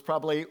cross was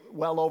probably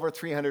well over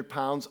 300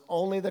 pounds,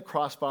 only the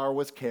crossbar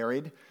was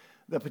carried.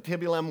 The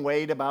patibulum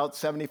weighed about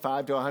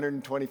 75 to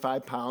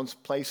 125 pounds,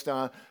 placed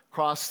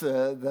across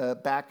the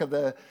back of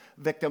the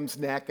victim's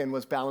neck and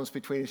was balanced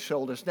between his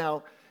shoulders.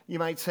 Now, you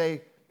might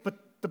say, but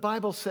the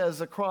Bible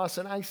says a cross,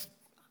 and I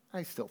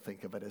still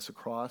think of it as a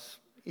cross,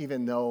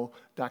 even though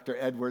Dr.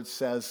 Edwards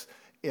says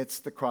it's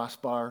the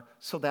crossbar,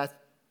 so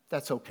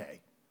that's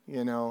okay.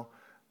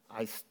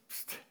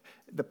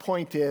 The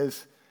point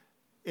is,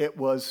 it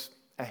was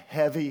a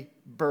heavy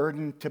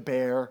burden to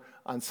bear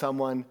on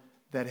someone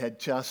that had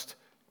just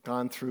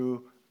gone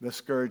through the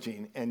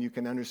scourging, and you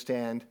can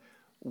understand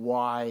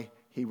why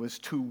he was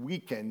too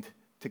weakened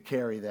to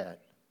carry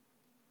that.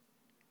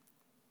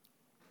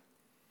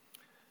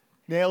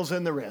 Nails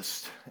in the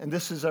wrist, and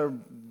this is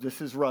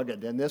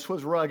rugged, and this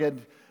was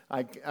rugged.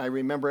 I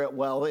remember it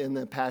well in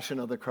the Passion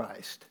of the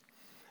Christ.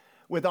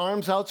 With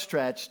arms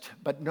outstretched,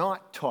 but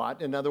not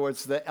taut, in other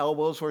words, the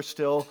elbows were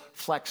still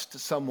flexed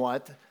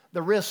somewhat,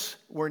 the wrists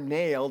were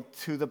nailed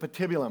to the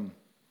patibulum.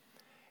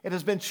 It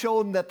has been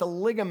shown that the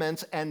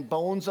ligaments and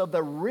bones of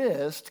the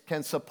wrist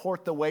can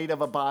support the weight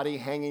of a body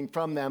hanging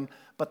from them,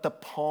 but the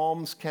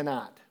palms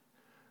cannot.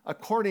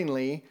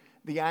 Accordingly,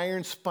 the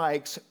iron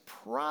spikes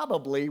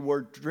probably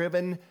were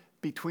driven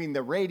between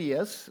the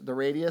radius. The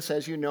radius,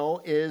 as you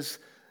know, is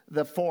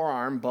the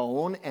forearm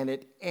bone, and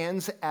it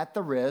ends at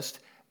the wrist,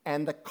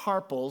 and the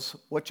carpals,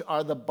 which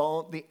are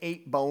the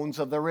 8 bones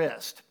of the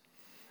wrist.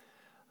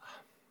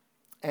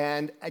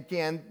 And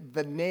again,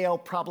 the nail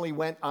probably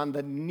went on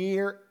the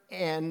near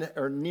end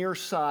or near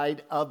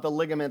side of the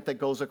ligament that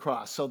goes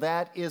across. So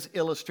that is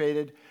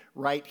illustrated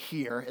right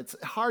here. It's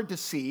hard to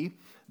see.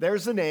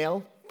 There's the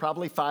nail,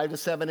 probably 5 to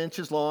 7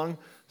 inches long,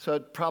 so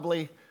it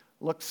probably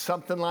looks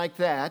something like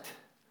that.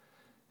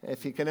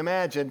 If you can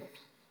imagine.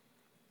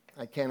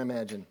 I can't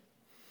imagine.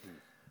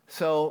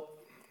 So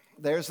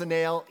there's the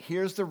nail.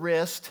 Here's the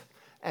wrist.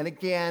 And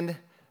again,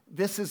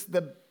 this is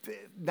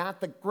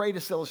not the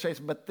greatest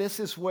illustration, but this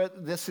is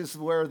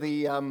where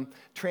the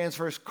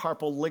transverse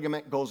carpal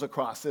ligament goes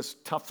across, this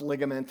tough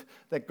ligament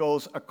that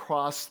goes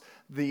across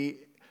the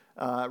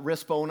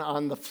wrist bone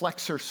on the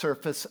flexor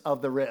surface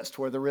of the wrist,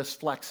 where the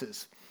wrist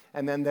flexes.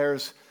 And then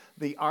there's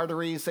the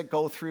arteries that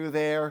go through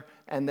there,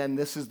 and then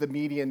this is the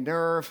median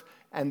nerve,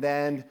 and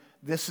then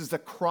this is the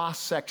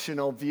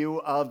cross-sectional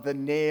view of the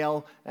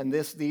nail, and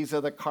these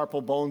are the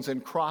carpal bones in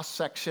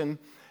cross-section,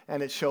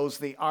 and it shows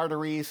the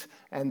arteries,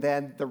 and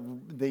then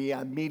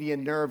the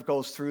median nerve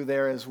goes through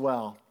there as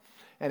well.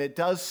 And it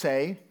does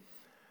say,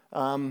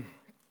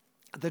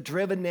 the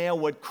driven nail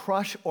would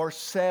crush or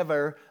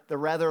sever the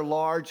rather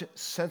large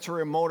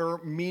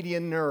sensorimotor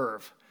median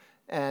nerve,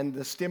 and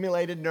the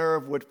stimulated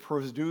nerve would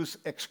produce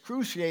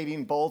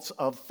excruciating bolts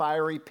of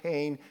fiery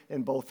pain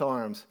in both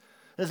arms.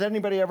 Has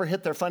anybody ever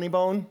hit their funny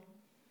bone?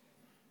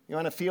 You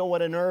want to feel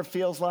what a nerve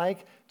feels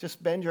like?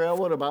 Just bend your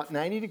elbow at about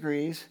 90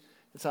 degrees.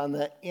 It's on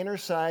the inner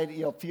side.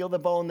 You'll feel the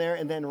bone there,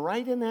 and then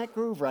right in that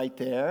groove right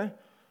there,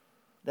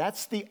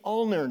 that's the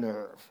ulnar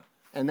nerve,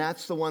 and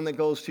that's the one that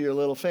goes to your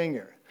little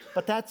finger.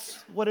 But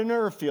that's what a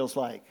nerve feels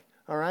like,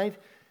 all right?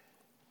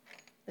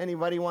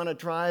 Anybody want to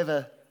drive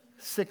a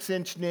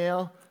 6-inch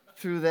nail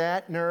through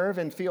that nerve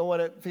and feel what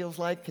it feels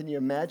like? Can you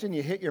imagine?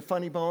 You hit your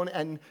funny bone,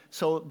 and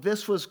so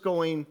this was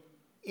going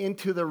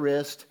into the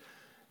wrist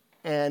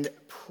and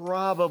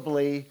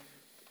probably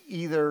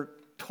either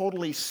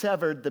totally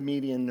severed the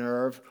median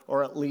nerve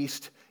or at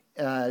least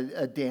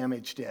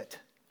damaged it.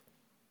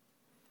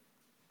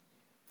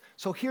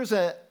 So here's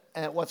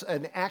what's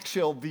an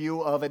actual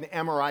view of an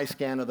MRI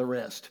scan of the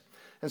wrist.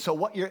 And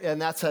so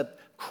and that's a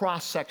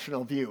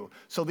cross-sectional view.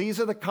 So these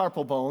are the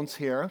carpal bones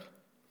here,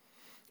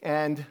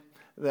 and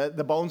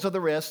the bones of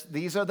the wrist.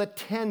 These are the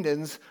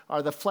tendons,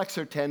 are the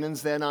flexor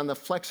tendons then on the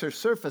flexor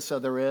surface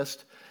of the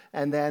wrist,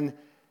 and then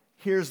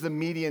here's the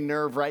median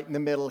nerve right in the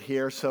middle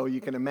here, so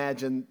you can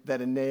imagine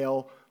that a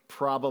nail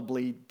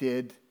probably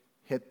did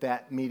hit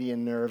that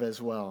median nerve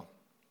as well.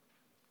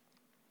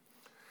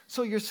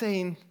 So you're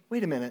saying,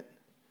 wait a minute,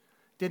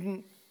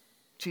 didn't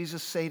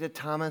Jesus say to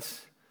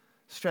Thomas,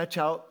 stretch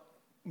out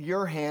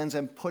your hands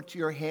and put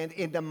your hand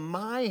into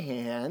my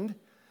hand?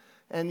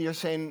 And you're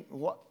saying,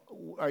 what,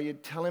 are you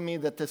telling me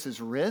that this is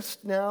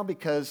wrist now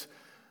because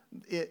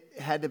it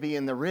had to be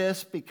in the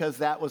wrist because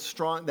that was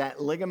strong,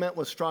 that ligament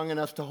was strong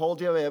enough to hold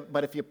you,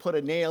 but if you put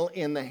a nail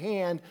in the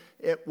hand,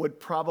 it would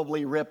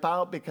probably rip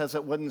out because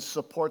it wouldn't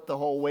support the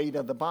whole weight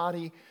of the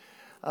body.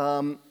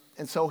 And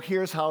so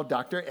here's how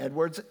Dr.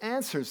 Edwards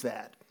answers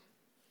that.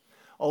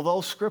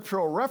 Although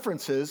scriptural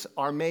references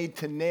are made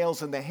to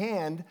nails in the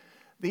hand,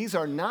 these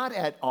are not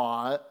at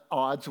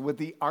odds with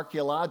the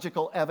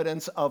archaeological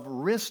evidence of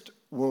wrist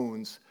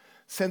wounds,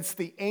 since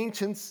the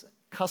ancients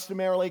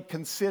customarily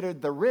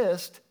considered the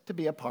wrist to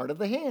be a part of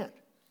the hand.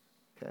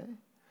 Okay?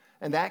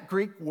 And that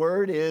Greek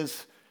word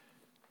is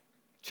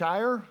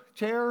chair.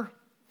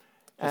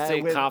 Say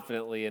it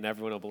confidently and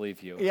everyone will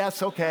believe you.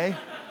 Yes, okay.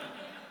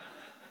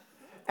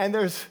 And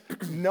there's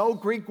no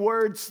Greek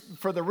words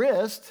for the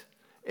wrist.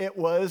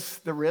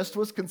 The wrist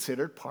was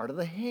considered part of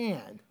the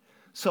hand.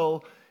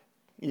 So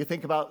you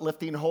think about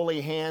lifting holy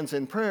hands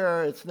in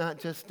prayer, it's not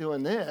just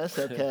doing this,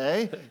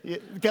 okay?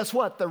 Guess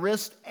what? The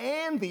wrist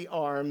and the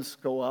arms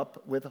go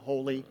up with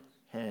holy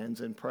hands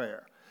in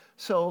prayer.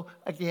 So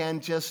again,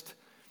 just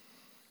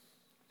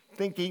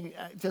thinking,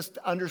 just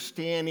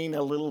understanding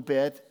a little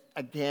bit,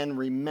 again,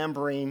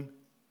 remembering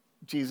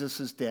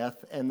Jesus'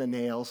 death and the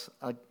nails,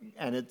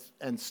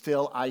 and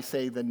still I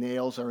say the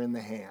nails are in the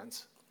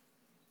hands.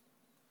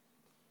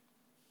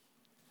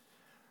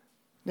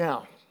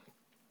 Now,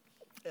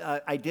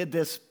 I did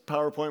this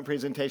PowerPoint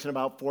presentation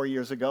about 4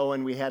 years ago,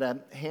 and we had a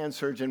hand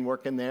surgeon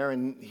working there,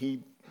 and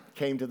he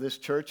came to this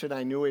church, and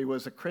I knew he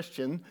was a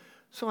Christian.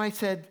 So I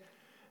said,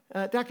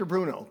 Dr.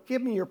 Bruno,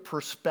 give me your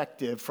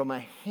perspective from a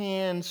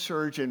hand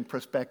surgeon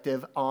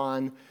perspective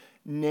on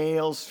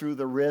nails through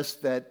the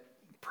wrist that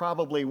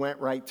probably went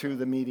right through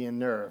the median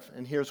nerve.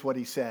 And here's what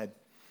he said.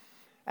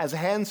 As a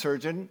hand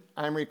surgeon,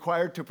 I'm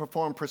required to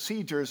perform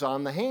procedures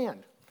on the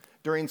hand.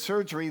 During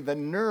surgery, the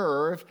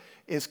nerve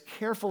is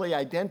carefully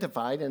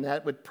identified, and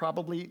that would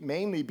probably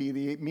mainly be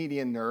the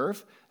median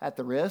nerve at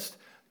the wrist,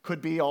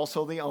 could be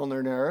also the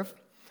ulnar nerve,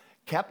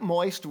 kept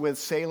moist with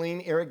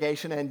saline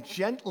irrigation and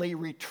gently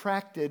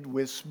retracted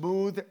with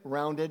smooth,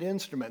 rounded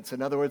instruments.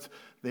 In other words,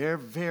 they're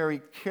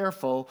very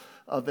careful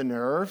of the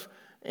nerve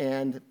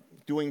and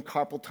doing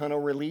carpal tunnel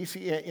release,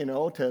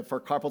 for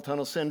carpal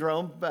tunnel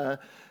syndrome,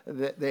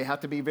 they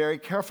have to be very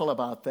careful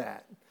about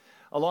that.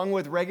 Along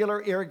with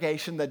regular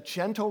irrigation, the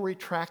gentle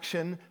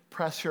retraction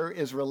pressure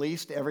is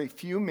released every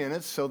few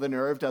minutes so the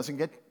nerve doesn't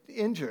get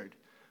injured.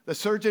 The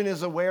surgeon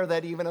is aware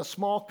that even a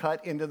small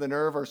cut into the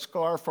nerve or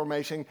scar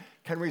formation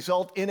can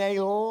result in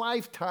a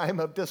lifetime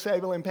of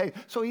disabling pain.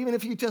 So even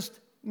if you just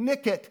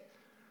nick it,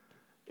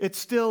 it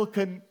still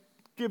can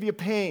give you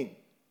pain.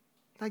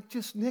 Like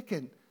just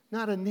nicking,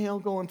 not a nail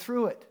going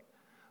through it.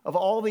 Of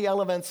all the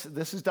elements,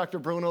 this is Dr.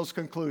 Bruno's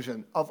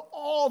conclusion, of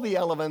all the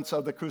elements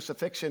of the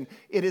crucifixion,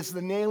 it is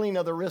the nailing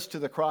of the wrist to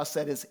the cross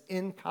that is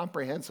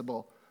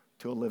incomprehensible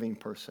to a living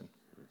person.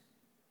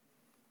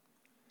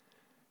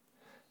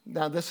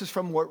 Now, this is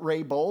from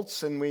Ray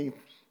Boltz, and we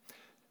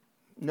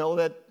know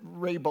that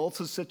Ray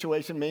Boltz's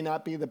situation may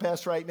not be the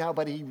best right now,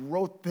 but he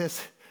wrote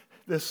this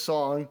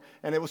song,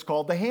 and it was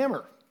called The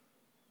Hammer.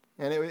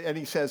 And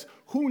he says,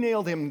 who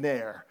nailed him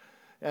there?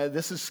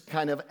 This is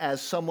kind of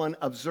as someone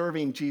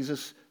observing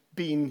Jesus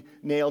being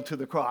nailed to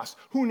the cross.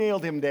 Who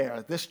nailed him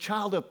there? This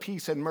child of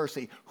peace and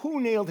mercy. Who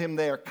nailed him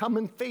there? Come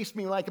and face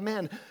me like a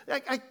man.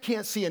 I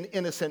can't see an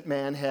innocent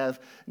man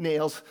have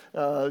nails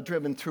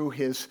driven through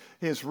his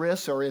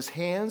wrists or his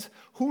hands.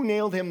 Who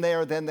nailed him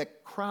there? Then the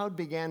crowd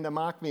began to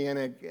mock me,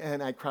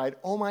 and I cried,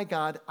 oh my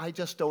God, I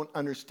just don't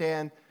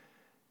understand.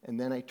 And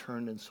then I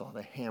turned and saw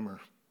the hammer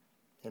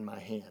in my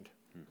hand.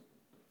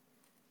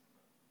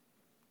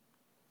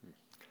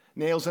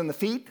 Nails in the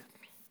feet.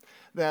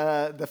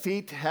 The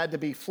feet had to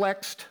be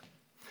flexed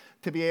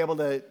to be able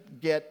to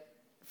get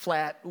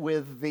flat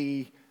with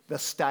the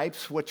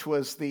stipes, which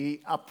was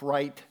the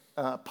upright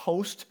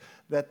post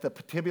that the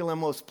patibulum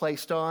was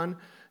placed on.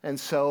 And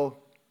so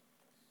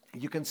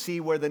you can see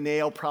where the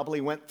nail probably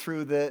went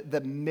through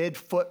the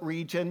mid-foot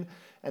region,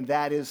 and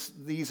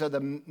these are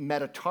the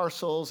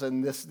metatarsals,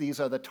 and these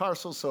are the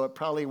tarsals, so it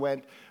probably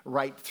went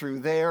right through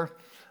there.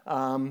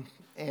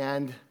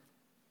 And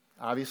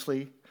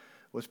obviously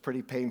was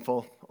pretty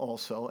painful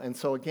also. And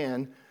so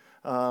again,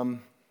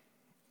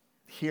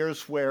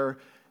 here's where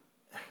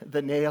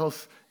the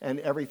nails and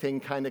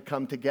everything kind of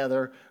come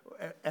together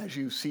as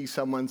you see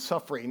someone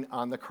suffering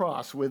on the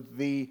cross, with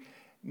the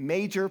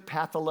major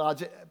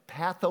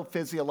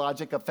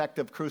pathophysiologic effect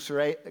of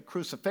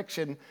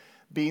crucifixion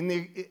being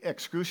the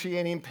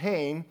excruciating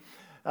pain.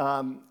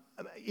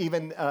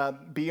 Even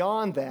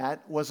beyond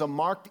that was a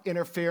marked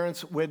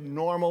interference with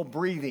normal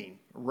breathing,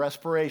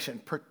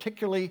 respiration,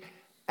 particularly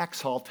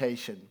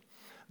exhaltation.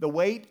 The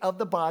weight of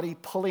the body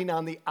pulling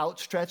on the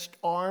outstretched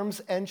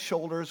arms and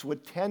shoulders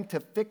would tend to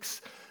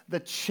fix the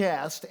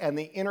chest and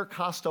the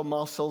intercostal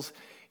muscles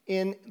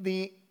in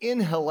the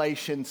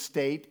inhalation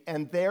state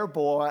and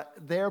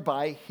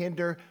thereby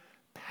hinder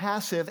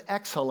passive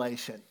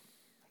exhalation.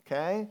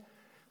 Okay?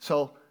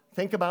 So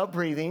think about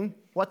breathing.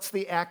 What's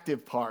the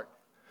active part?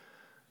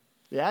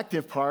 The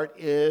active part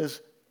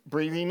is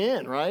breathing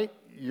in, right?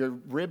 Your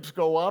ribs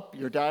go up,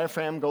 your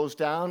diaphragm goes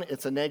down,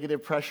 it's a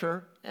negative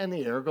pressure, and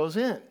the air goes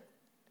in.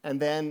 And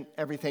then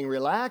everything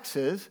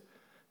relaxes,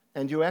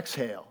 and you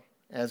exhale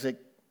as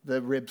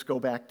the ribs go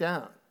back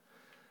down.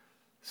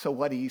 So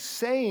what he's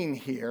saying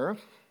here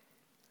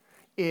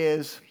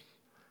is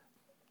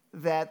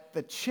that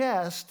the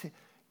chest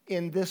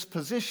in this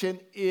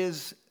position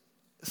is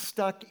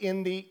stuck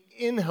in the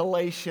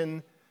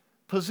inhalation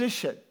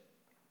position.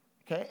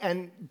 Okay?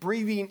 And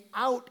breathing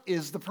out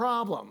is the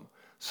problem.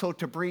 So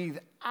to breathe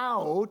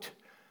out,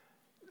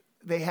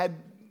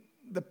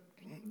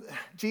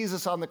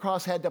 Jesus on the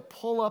cross had to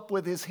pull up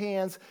with his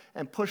hands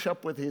and push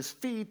up with his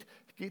feet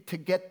to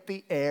get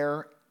the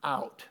air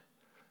out.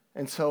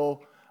 And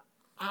so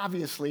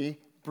obviously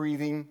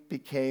breathing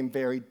became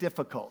very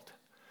difficult.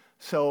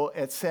 So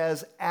it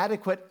says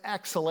adequate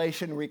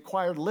exhalation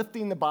required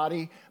lifting the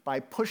body by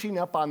pushing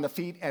up on the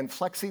feet and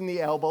flexing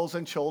the elbows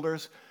and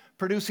shoulders,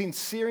 producing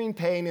searing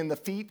pain in the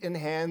feet and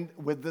hand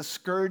with the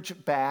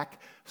scourge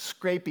back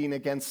scraping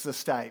against the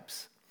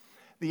stipes.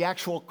 The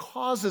actual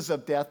causes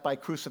of death by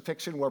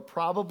crucifixion were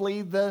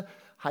probably the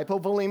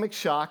hypovolemic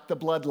shock, the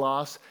blood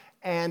loss,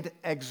 and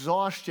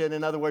exhaustion.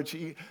 In other words,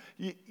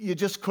 you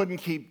just couldn't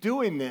keep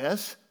doing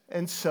this,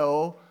 and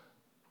so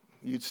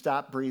you'd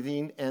stop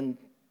breathing, and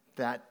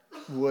that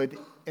would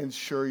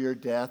ensure your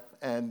death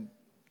and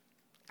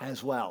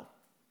as well.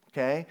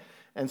 Okay?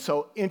 And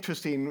so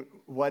interesting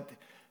what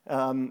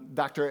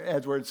Dr.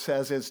 Edwards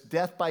says is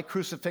death by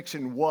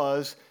crucifixion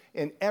was,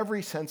 in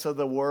every sense of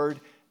the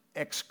word,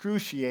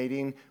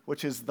 excruciating,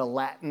 which is the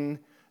Latin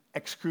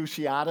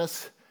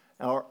excruciatus,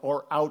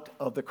 or out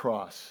of the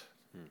cross.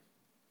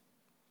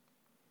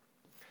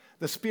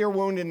 The spear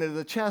wound into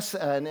the chest,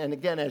 and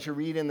again, as you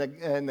read in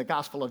the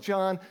Gospel of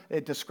John,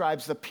 it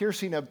describes the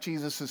piercing of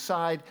Jesus'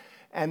 side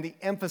and the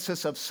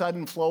emphasis of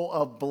sudden flow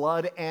of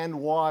blood and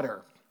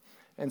water.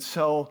 And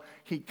so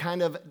he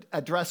kind of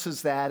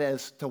addresses that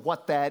as to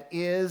what that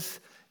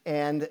is,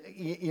 and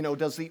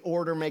does the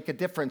order make a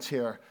difference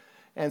here?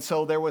 And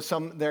so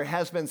there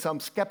has been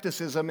some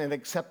skepticism in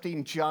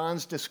accepting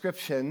John's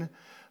description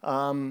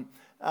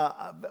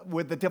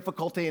with the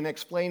difficulty in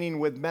explaining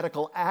with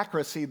medical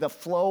accuracy the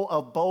flow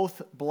of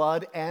both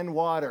blood and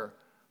water.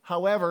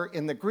 However,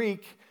 in the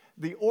Greek,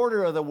 the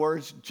order of the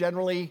words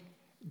generally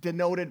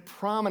denoted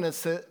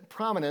prominence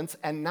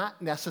and not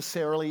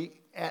necessarily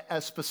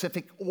a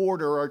specific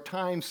order or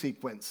time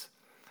sequence.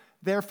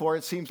 Therefore,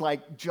 it seems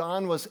like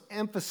John was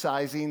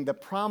emphasizing the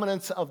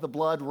prominence of the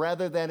blood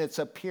rather than its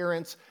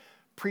appearance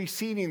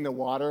preceding the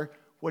water,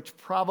 which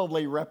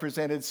probably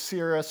represented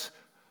serous,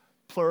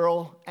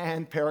 pleural,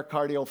 and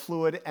pericardial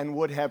fluid and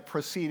would have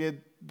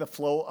preceded the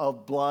flow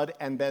of blood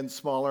and been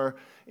smaller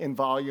in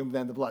volume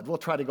than the blood. We'll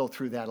try to go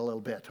through that a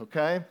little bit,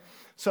 okay?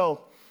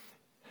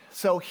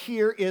 So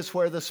here is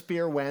where the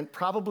spear went,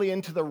 probably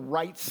into the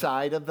right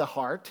side of the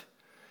heart.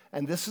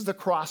 And this is the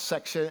cross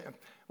section.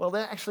 Well,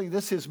 actually,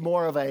 this is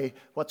more of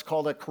what's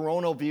called a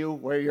coronal view,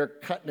 where you're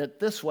cutting it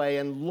this way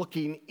and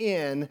looking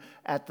in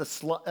at the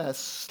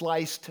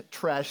sliced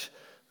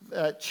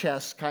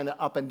chest kind of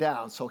up and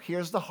down. So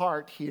here's the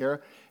heart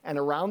here, and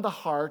around the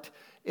heart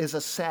is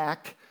a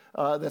sac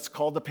that's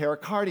called the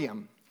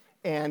pericardium.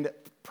 And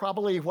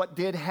probably what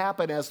did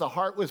happen as the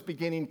heart was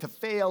beginning to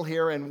fail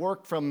here and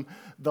work from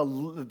the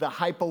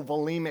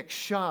hypovolemic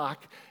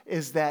shock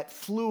is that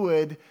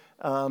fluid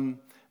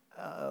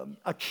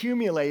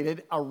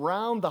accumulated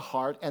around the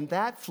heart, and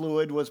that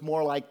fluid was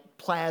more like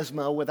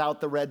plasma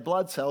without the red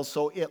blood cells,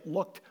 so it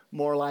looked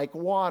more like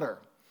water.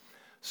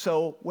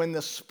 So when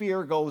the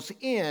spear goes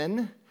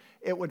in,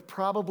 it would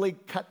probably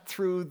cut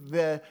through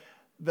the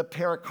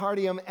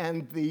pericardium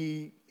and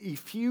the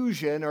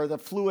effusion or the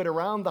fluid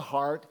around the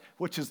heart,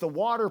 which is the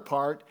water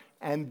part,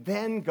 and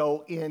then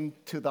go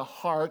into the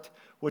heart,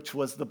 which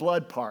was the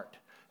blood part.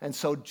 And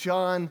so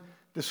John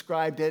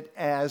described it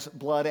as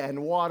blood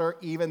and water,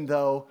 even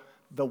though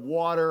the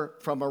water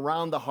from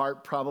around the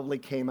heart probably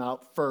came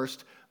out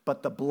first,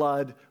 but the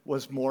blood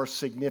was more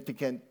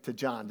significant to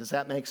John. Does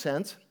that make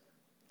sense?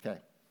 Okay.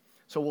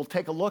 So we'll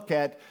take a look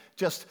at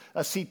just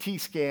a CT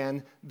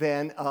scan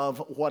then of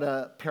what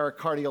a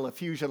pericardial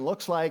effusion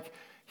looks like.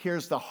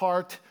 Here's the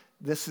heart.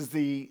 This is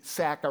the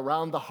sac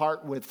around the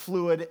heart with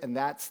fluid, and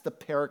that's the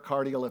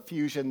pericardial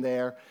effusion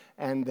there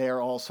and there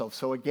also.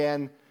 So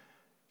again,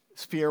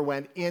 spear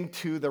went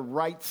into the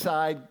right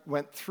side,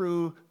 went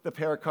through the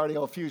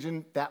pericardial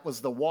effusion. That was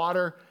the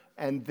water,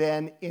 and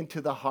then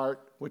into the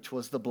heart, which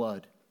was the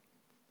blood.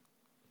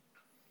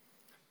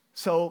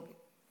 So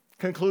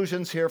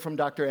conclusions here from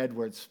Dr.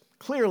 Edwards.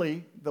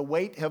 Clearly, the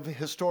weight of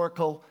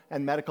historical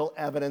and medical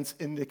evidence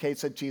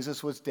indicates that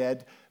Jesus was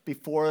dead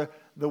before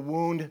the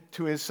wound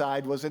to his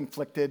side was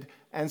inflicted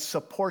and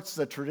supports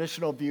the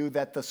traditional view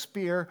that the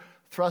spear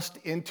thrust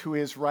into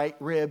his right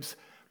ribs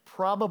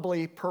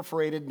probably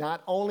perforated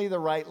not only the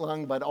right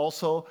lung, but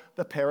also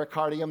the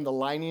pericardium, the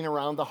lining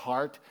around the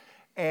heart,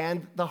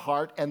 and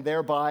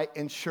thereby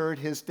ensured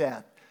his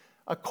death.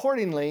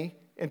 Accordingly,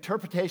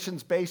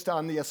 interpretations based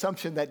on the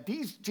assumption that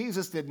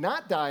Jesus did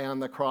not die on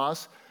the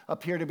cross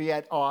appear to be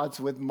at odds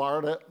with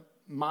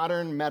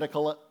modern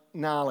medical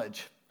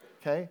knowledge.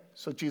 Okay?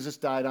 So Jesus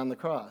died on the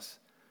cross.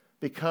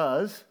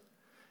 Because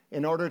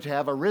in order to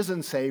have a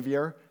risen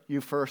Savior, you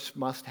first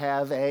must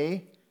have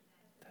a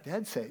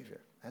dead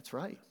Savior. That's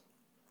right.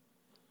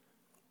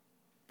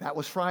 That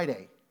was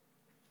Friday.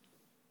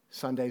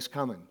 Sunday's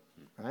coming,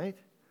 right?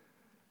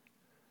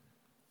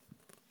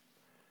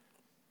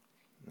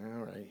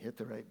 All right, hit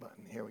the right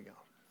button. Here we go.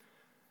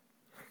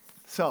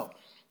 So,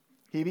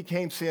 he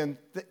became sin,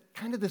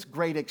 kind of this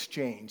great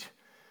exchange.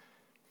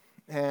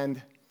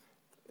 And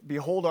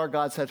behold, our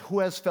God said, who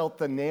has felt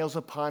the nails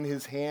upon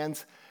his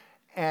hands?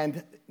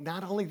 And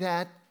not only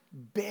that,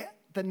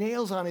 the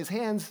nails on his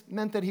hands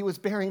meant that he was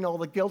bearing all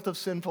the guilt of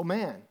sinful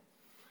man.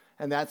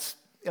 And that's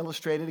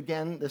illustrated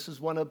again. This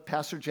is one of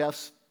Pastor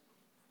Jeff's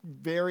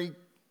very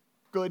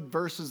good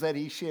verses that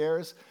he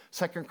shares.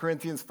 2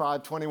 Corinthians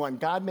 5:21.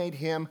 God made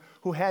him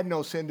who had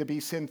no sin to be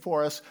sin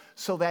for us,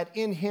 so that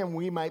in him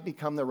we might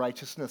become the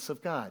righteousness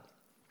of God.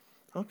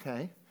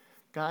 Okay.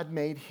 God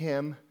made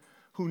him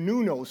who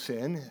knew no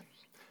sin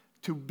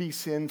to be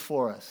sin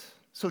for us.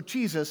 So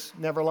Jesus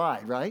never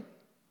lied, right?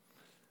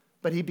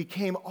 But he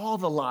became all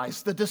the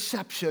lies, the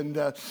deception,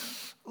 the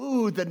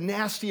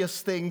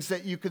nastiest things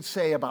that you could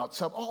say about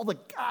some, all the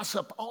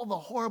gossip, all the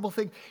horrible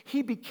things.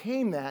 He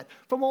became that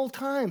from old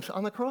times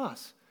on the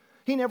cross.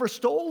 He never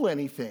stole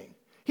anything.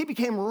 He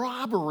became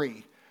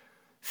robbery,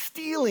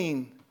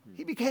 stealing.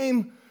 He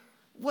became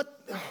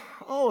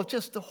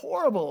just the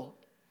horrible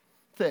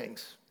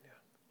things.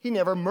 He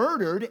never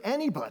murdered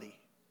anybody.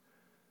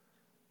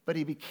 But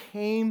he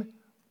became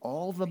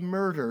all the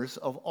murders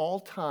of all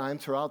time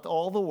throughout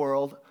all the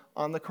world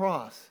on the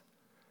cross.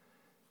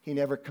 He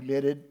never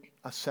committed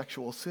a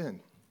sexual sin.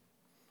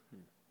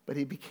 But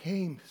he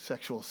became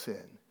sexual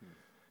sin.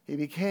 He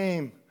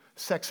became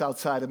sex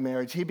outside of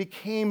marriage. He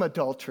became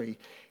adultery.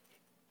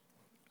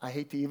 I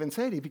hate to even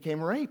say it, he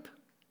became rape.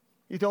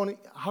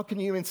 How can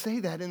you even say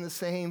that in the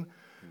same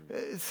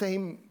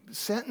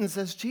sentence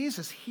as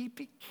Jesus? He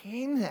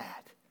became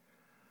that.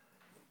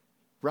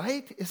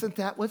 Right? Isn't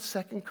that what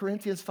 2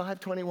 Corinthians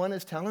 5:21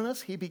 is telling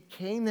us? He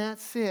became that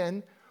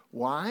sin.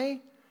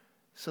 Why?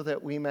 So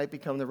that we might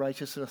become the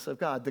righteousness of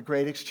God, the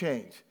great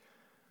exchange.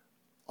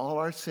 All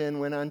our sin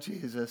went on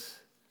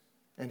Jesus,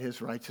 and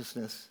his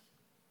righteousness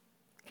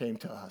came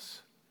to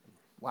us.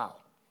 Wow,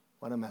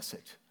 what a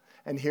message.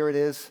 And here it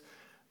is.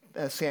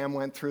 Sam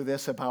went through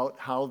this about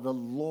how the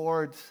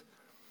Lord's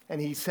and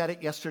he said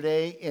it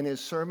yesterday in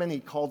his sermon. He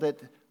called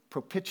it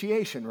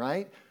propitiation,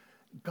 right?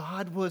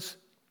 God was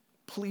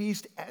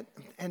pleased,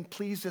 and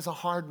pleased is a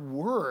hard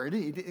word.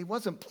 He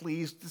wasn't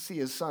pleased to see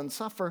his son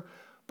suffer,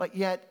 but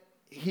yet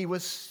he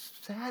was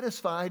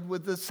satisfied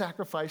with the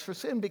sacrifice for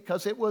sin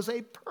because it was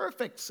a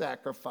perfect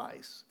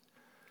sacrifice.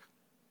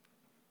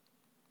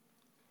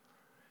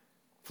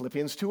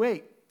 Philippians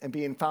 2:8, and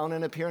being found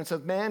in appearance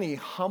of man, he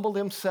humbled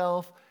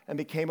himself and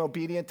became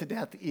obedient to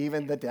death,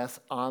 even the death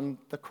on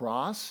the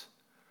cross.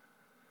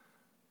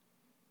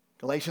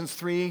 Galatians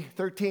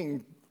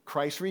 3:13,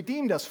 Christ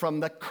redeemed us from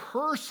the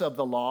curse of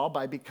the law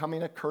by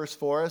becoming a curse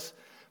for us.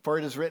 For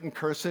it is written,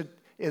 cursed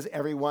is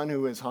everyone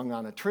who is hung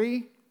on a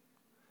tree.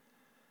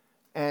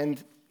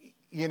 And,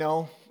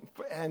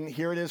 and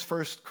here it is,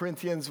 1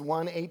 Corinthians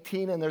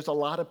 1:18, and there's a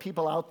lot of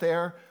people out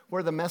there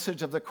where the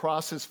message of the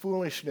cross is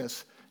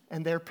foolishness,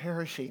 and they're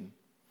perishing.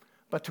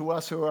 But to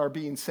us who are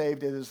being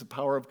saved, it is the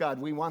power of God.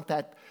 We want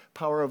that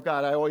power of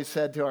God. I always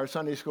said to our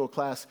Sunday school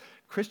class,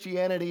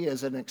 Christianity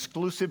is an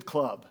exclusive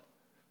club.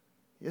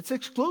 It's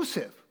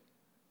exclusive.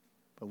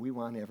 But we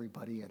want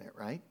everybody in it,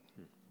 right?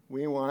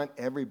 We want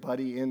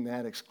everybody in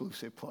that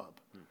exclusive club.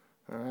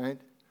 All right?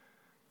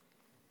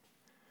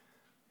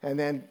 And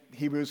then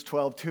Hebrews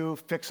 12:2,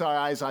 fix our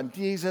eyes on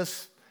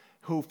Jesus,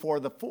 who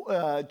for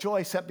the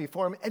joy set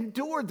before him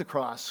endured the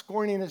cross,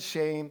 scorning its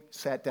shame,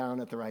 sat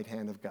down at the right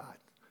hand of God.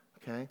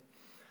 Okay?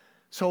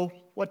 So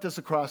what does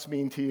the cross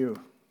mean to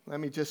you? Let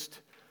me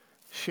just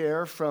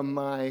share from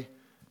my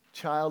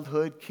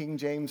childhood King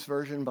James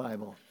Version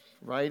Bible.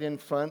 Right in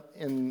front,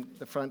 in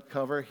the front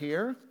cover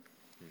here,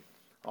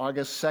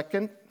 August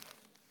 2nd,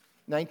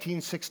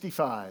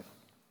 1965.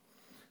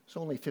 It's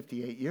only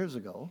 58 years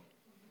ago.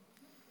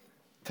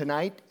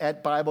 Tonight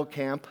at Bible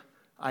camp,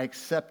 I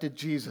accepted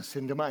Jesus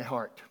into my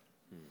heart.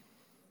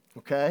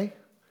 Okay?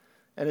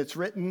 And it's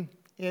written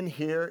in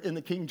here in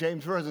the King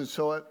James Version,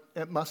 so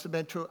it must have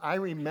been true. I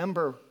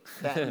remember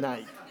that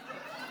night.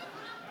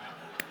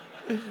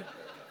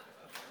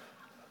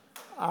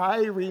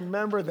 I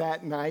remember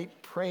that night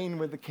praying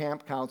with the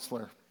camp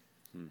counselor,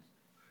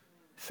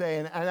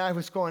 saying, and I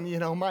was going,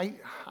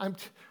 I'm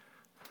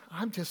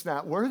just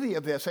not worthy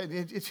of this.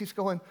 She's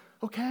going,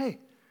 okay,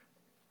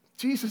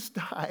 Jesus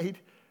died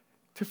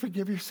to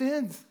forgive your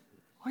sins.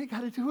 All you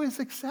got to do is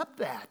accept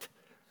that.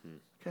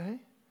 Okay?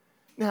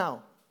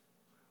 Now,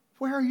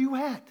 where are you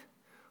at?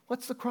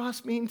 What's the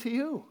cross mean to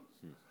you?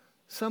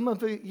 Some of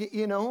the,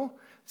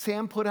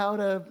 Sam put out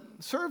a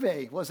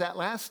survey. Was that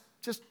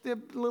just a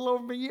little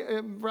over a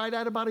year, right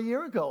at about a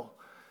year ago,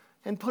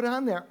 and put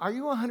on there, are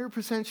you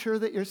 100% sure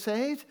that you're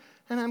saved?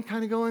 And I'm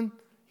kind of going,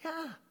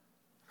 yeah,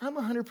 I'm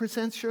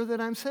 100% sure that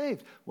I'm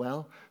saved.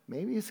 Well,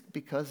 maybe it's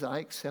because I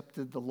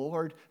accepted the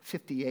Lord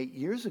 58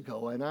 years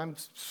ago, and I'm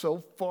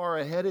so far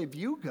ahead of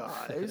you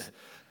guys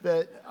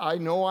that I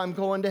know I'm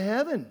going to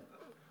heaven.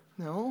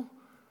 No,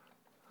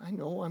 I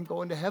know I'm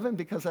going to heaven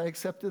because I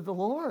accepted the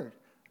Lord,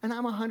 and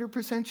I'm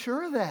 100%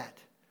 sure of that.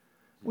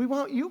 We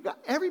want you guys,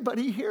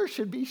 everybody here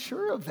should be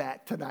sure of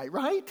that tonight,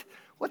 right?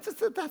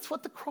 That's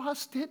what the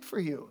cross did for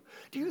you.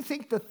 Do you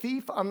think the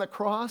thief on the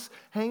cross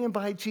hanging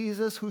by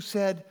Jesus who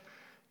said,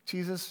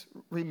 Jesus,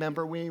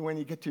 remember me when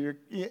you get to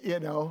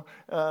your,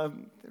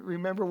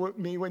 remember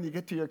me when you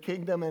get to your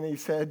kingdom, and he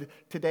said,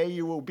 today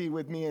you will be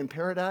with me in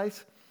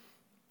paradise?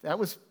 That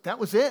was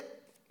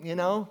it,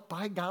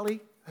 by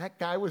golly, that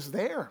guy was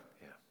there.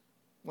 Yeah.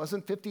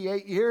 Wasn't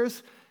 58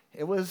 years,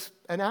 it was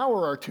an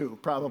hour or two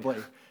probably.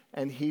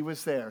 And he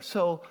was there.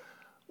 So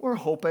we're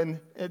hoping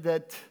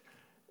that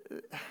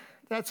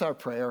that's our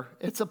prayer.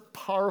 It's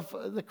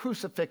the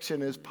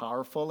crucifixion is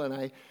powerful, and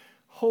I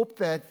hope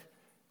that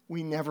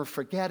we never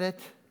forget it.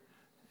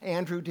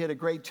 Andrew did a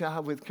great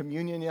job with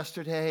communion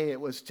yesterday.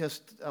 It was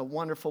just a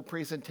wonderful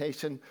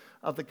presentation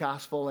of the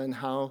gospel and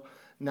how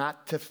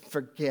not to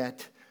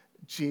forget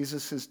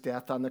Jesus'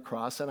 death on the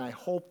cross. And I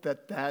hope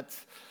that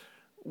that's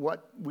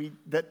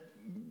that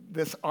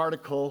this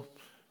article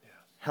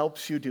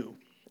helps you do.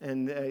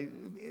 And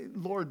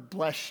Lord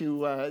bless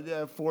you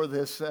for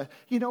this.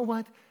 You know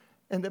what?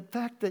 And the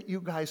fact that you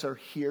guys are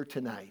here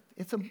tonight,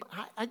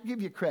 I give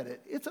you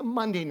credit. It's a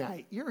Monday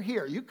night. You're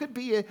here. You could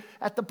be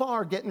at the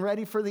bar getting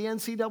ready for the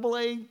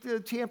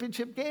NCAA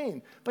championship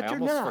game, but you're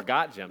not. I almost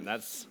forgot, Jim.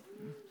 That's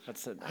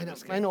it.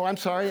 I know. I'm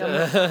sorry.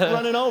 I'm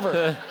running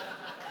over.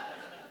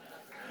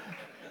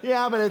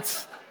 Yeah, but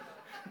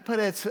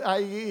it's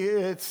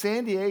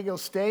San Diego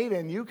State,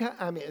 and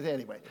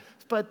anyway.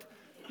 But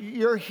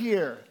you're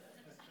here.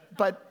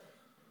 But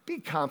be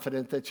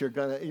confident that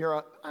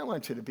I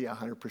want you to be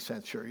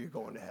 100% sure you're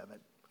going to heaven.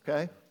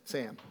 Okay?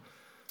 Sam.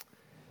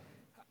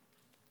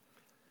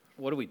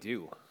 What do we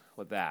do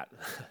with that?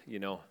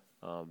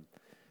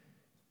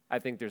 I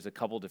think there's a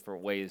couple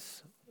different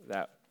ways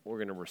that we're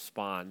going to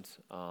respond.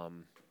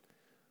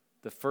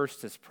 The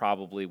first is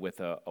probably with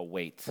a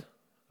weight,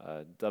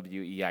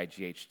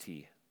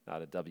 W-E-I-G-H-T,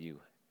 not a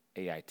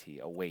W-A-I-T,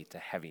 a weight, a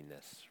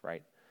heaviness,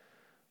 right?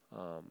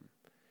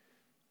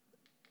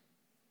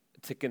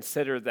 To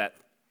consider that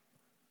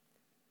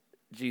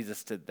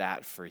Jesus did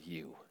that for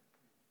you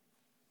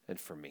and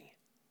for me.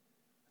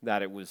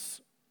 that it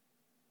was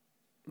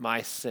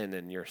my sin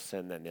and your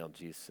sin that nailed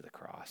Jesus to the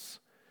cross.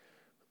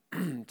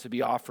 To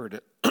be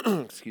offered,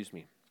 excuse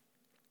me,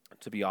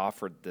 to be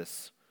offered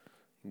this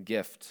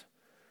gift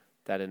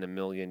that in a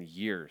million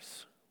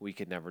years we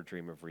could never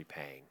dream of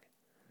repaying.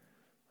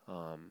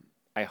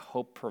 I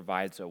hope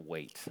provides a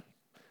weight,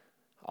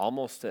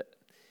 almost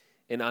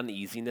an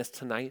uneasiness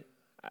tonight.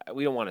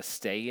 We don't want to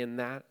stay in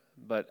that,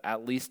 but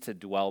at least to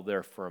dwell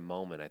there for a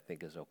moment I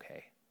think is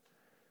okay.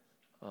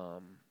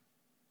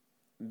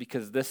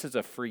 Because this is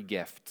a free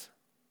gift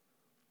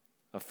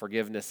of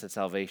forgiveness and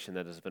salvation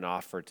that has been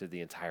offered to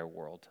the entire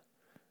world.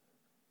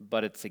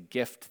 But it's a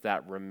gift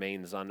that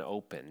remains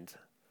unopened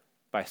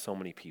by so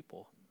many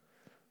people.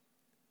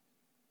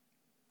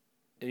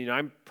 And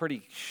I'm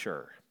pretty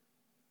sure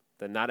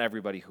that not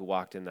everybody who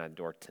walked in that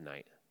door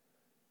tonight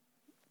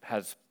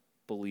has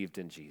believed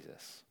in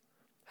Jesus,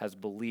 has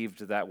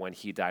believed that when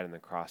he died on the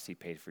cross, he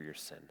paid for your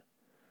sin.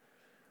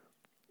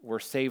 We're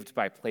saved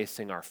by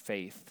placing our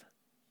faith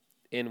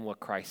in what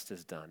Christ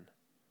has done.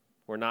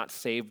 We're not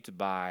saved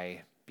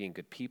by being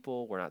good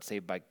people. We're not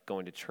saved by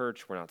going to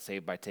church. We're not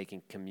saved by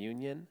taking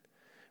communion.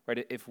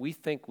 Right? If we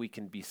think we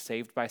can be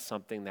saved by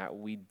something that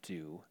we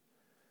do,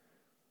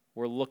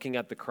 we're looking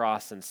at the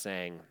cross and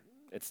saying,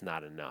 it's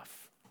not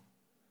enough.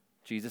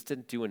 Jesus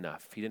didn't do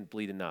enough. He didn't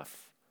bleed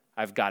enough.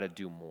 I've got to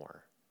do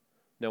more.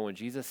 No, when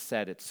Jesus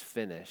said it's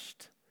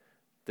finished,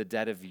 the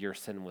debt of your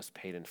sin was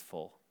paid in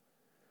full.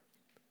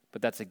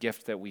 But that's a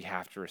gift that we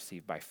have to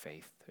receive by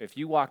faith. If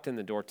you walked in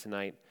the door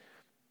tonight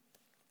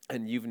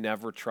and you've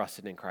never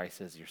trusted in Christ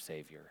as your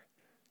Savior,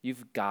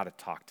 you've got to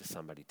talk to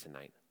somebody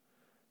tonight.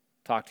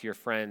 Talk to your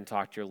friend,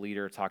 talk to your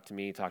leader, talk to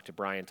me, talk to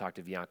Brian, talk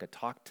to Bianca,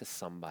 talk to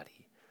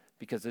somebody,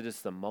 because it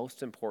is the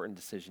most important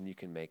decision you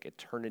can make.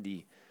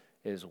 Eternity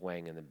is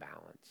weighing in the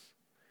balance.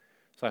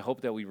 So I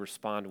hope that we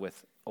respond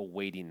with a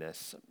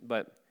weightiness,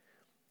 but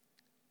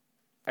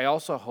I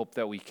also hope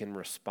that we can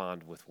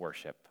respond with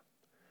worship.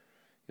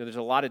 There's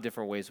a lot of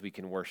different ways we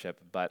can worship,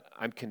 but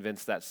I'm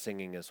convinced that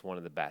singing is one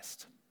of the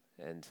best.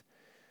 And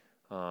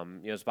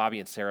as Bobby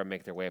and Sarah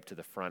make their way up to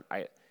the front,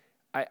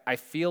 I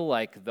feel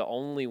like the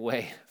only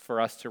way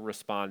for us to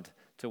respond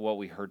to what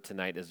we heard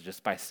tonight is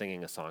just by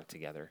singing a song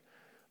together.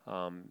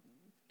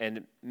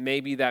 And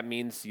maybe that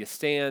means you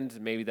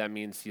stand, maybe that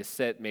means you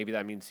sit, maybe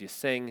that means you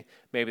sing,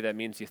 maybe that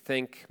means you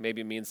think,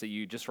 maybe it means that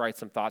you just write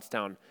some thoughts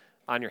down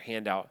on your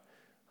handout.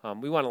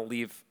 We want to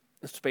leave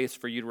space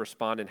for you to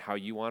respond in how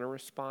you want to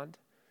respond.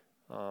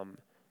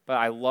 But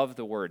I love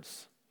the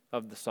words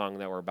of the song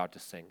that we're about to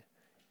sing,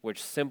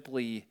 which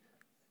simply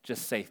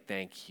just say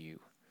thank you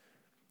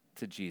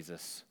to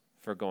Jesus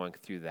for going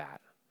through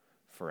that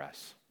for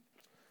us.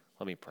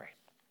 Let me pray.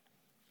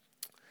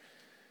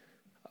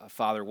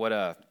 Father, what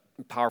a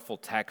powerful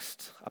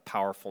text, a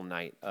powerful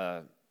night,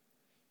 a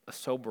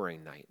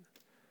sobering night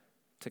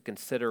to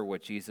consider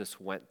what Jesus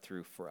went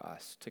through for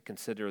us, to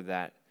consider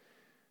that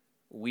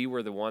we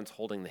were the ones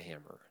holding the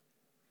hammer,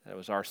 that it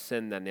was our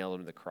sin that nailed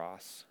him to the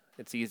cross.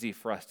 It's easy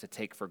for us to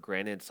take for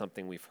granted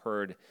something we've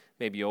heard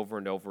maybe over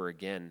and over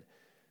again,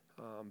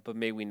 but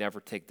may we never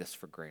take this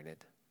for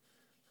granted.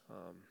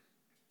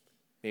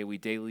 May we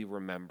daily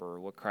remember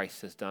what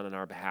Christ has done on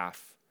our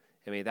behalf,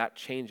 and may that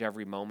change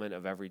every moment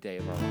of every day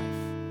of our life.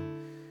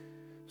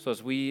 So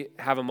as we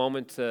have a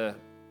moment to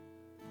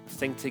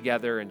sing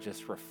together and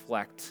just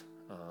reflect,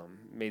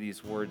 may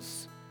these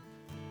words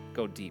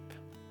go deep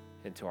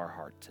into our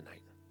heart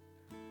tonight.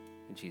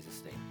 In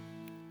Jesus' name.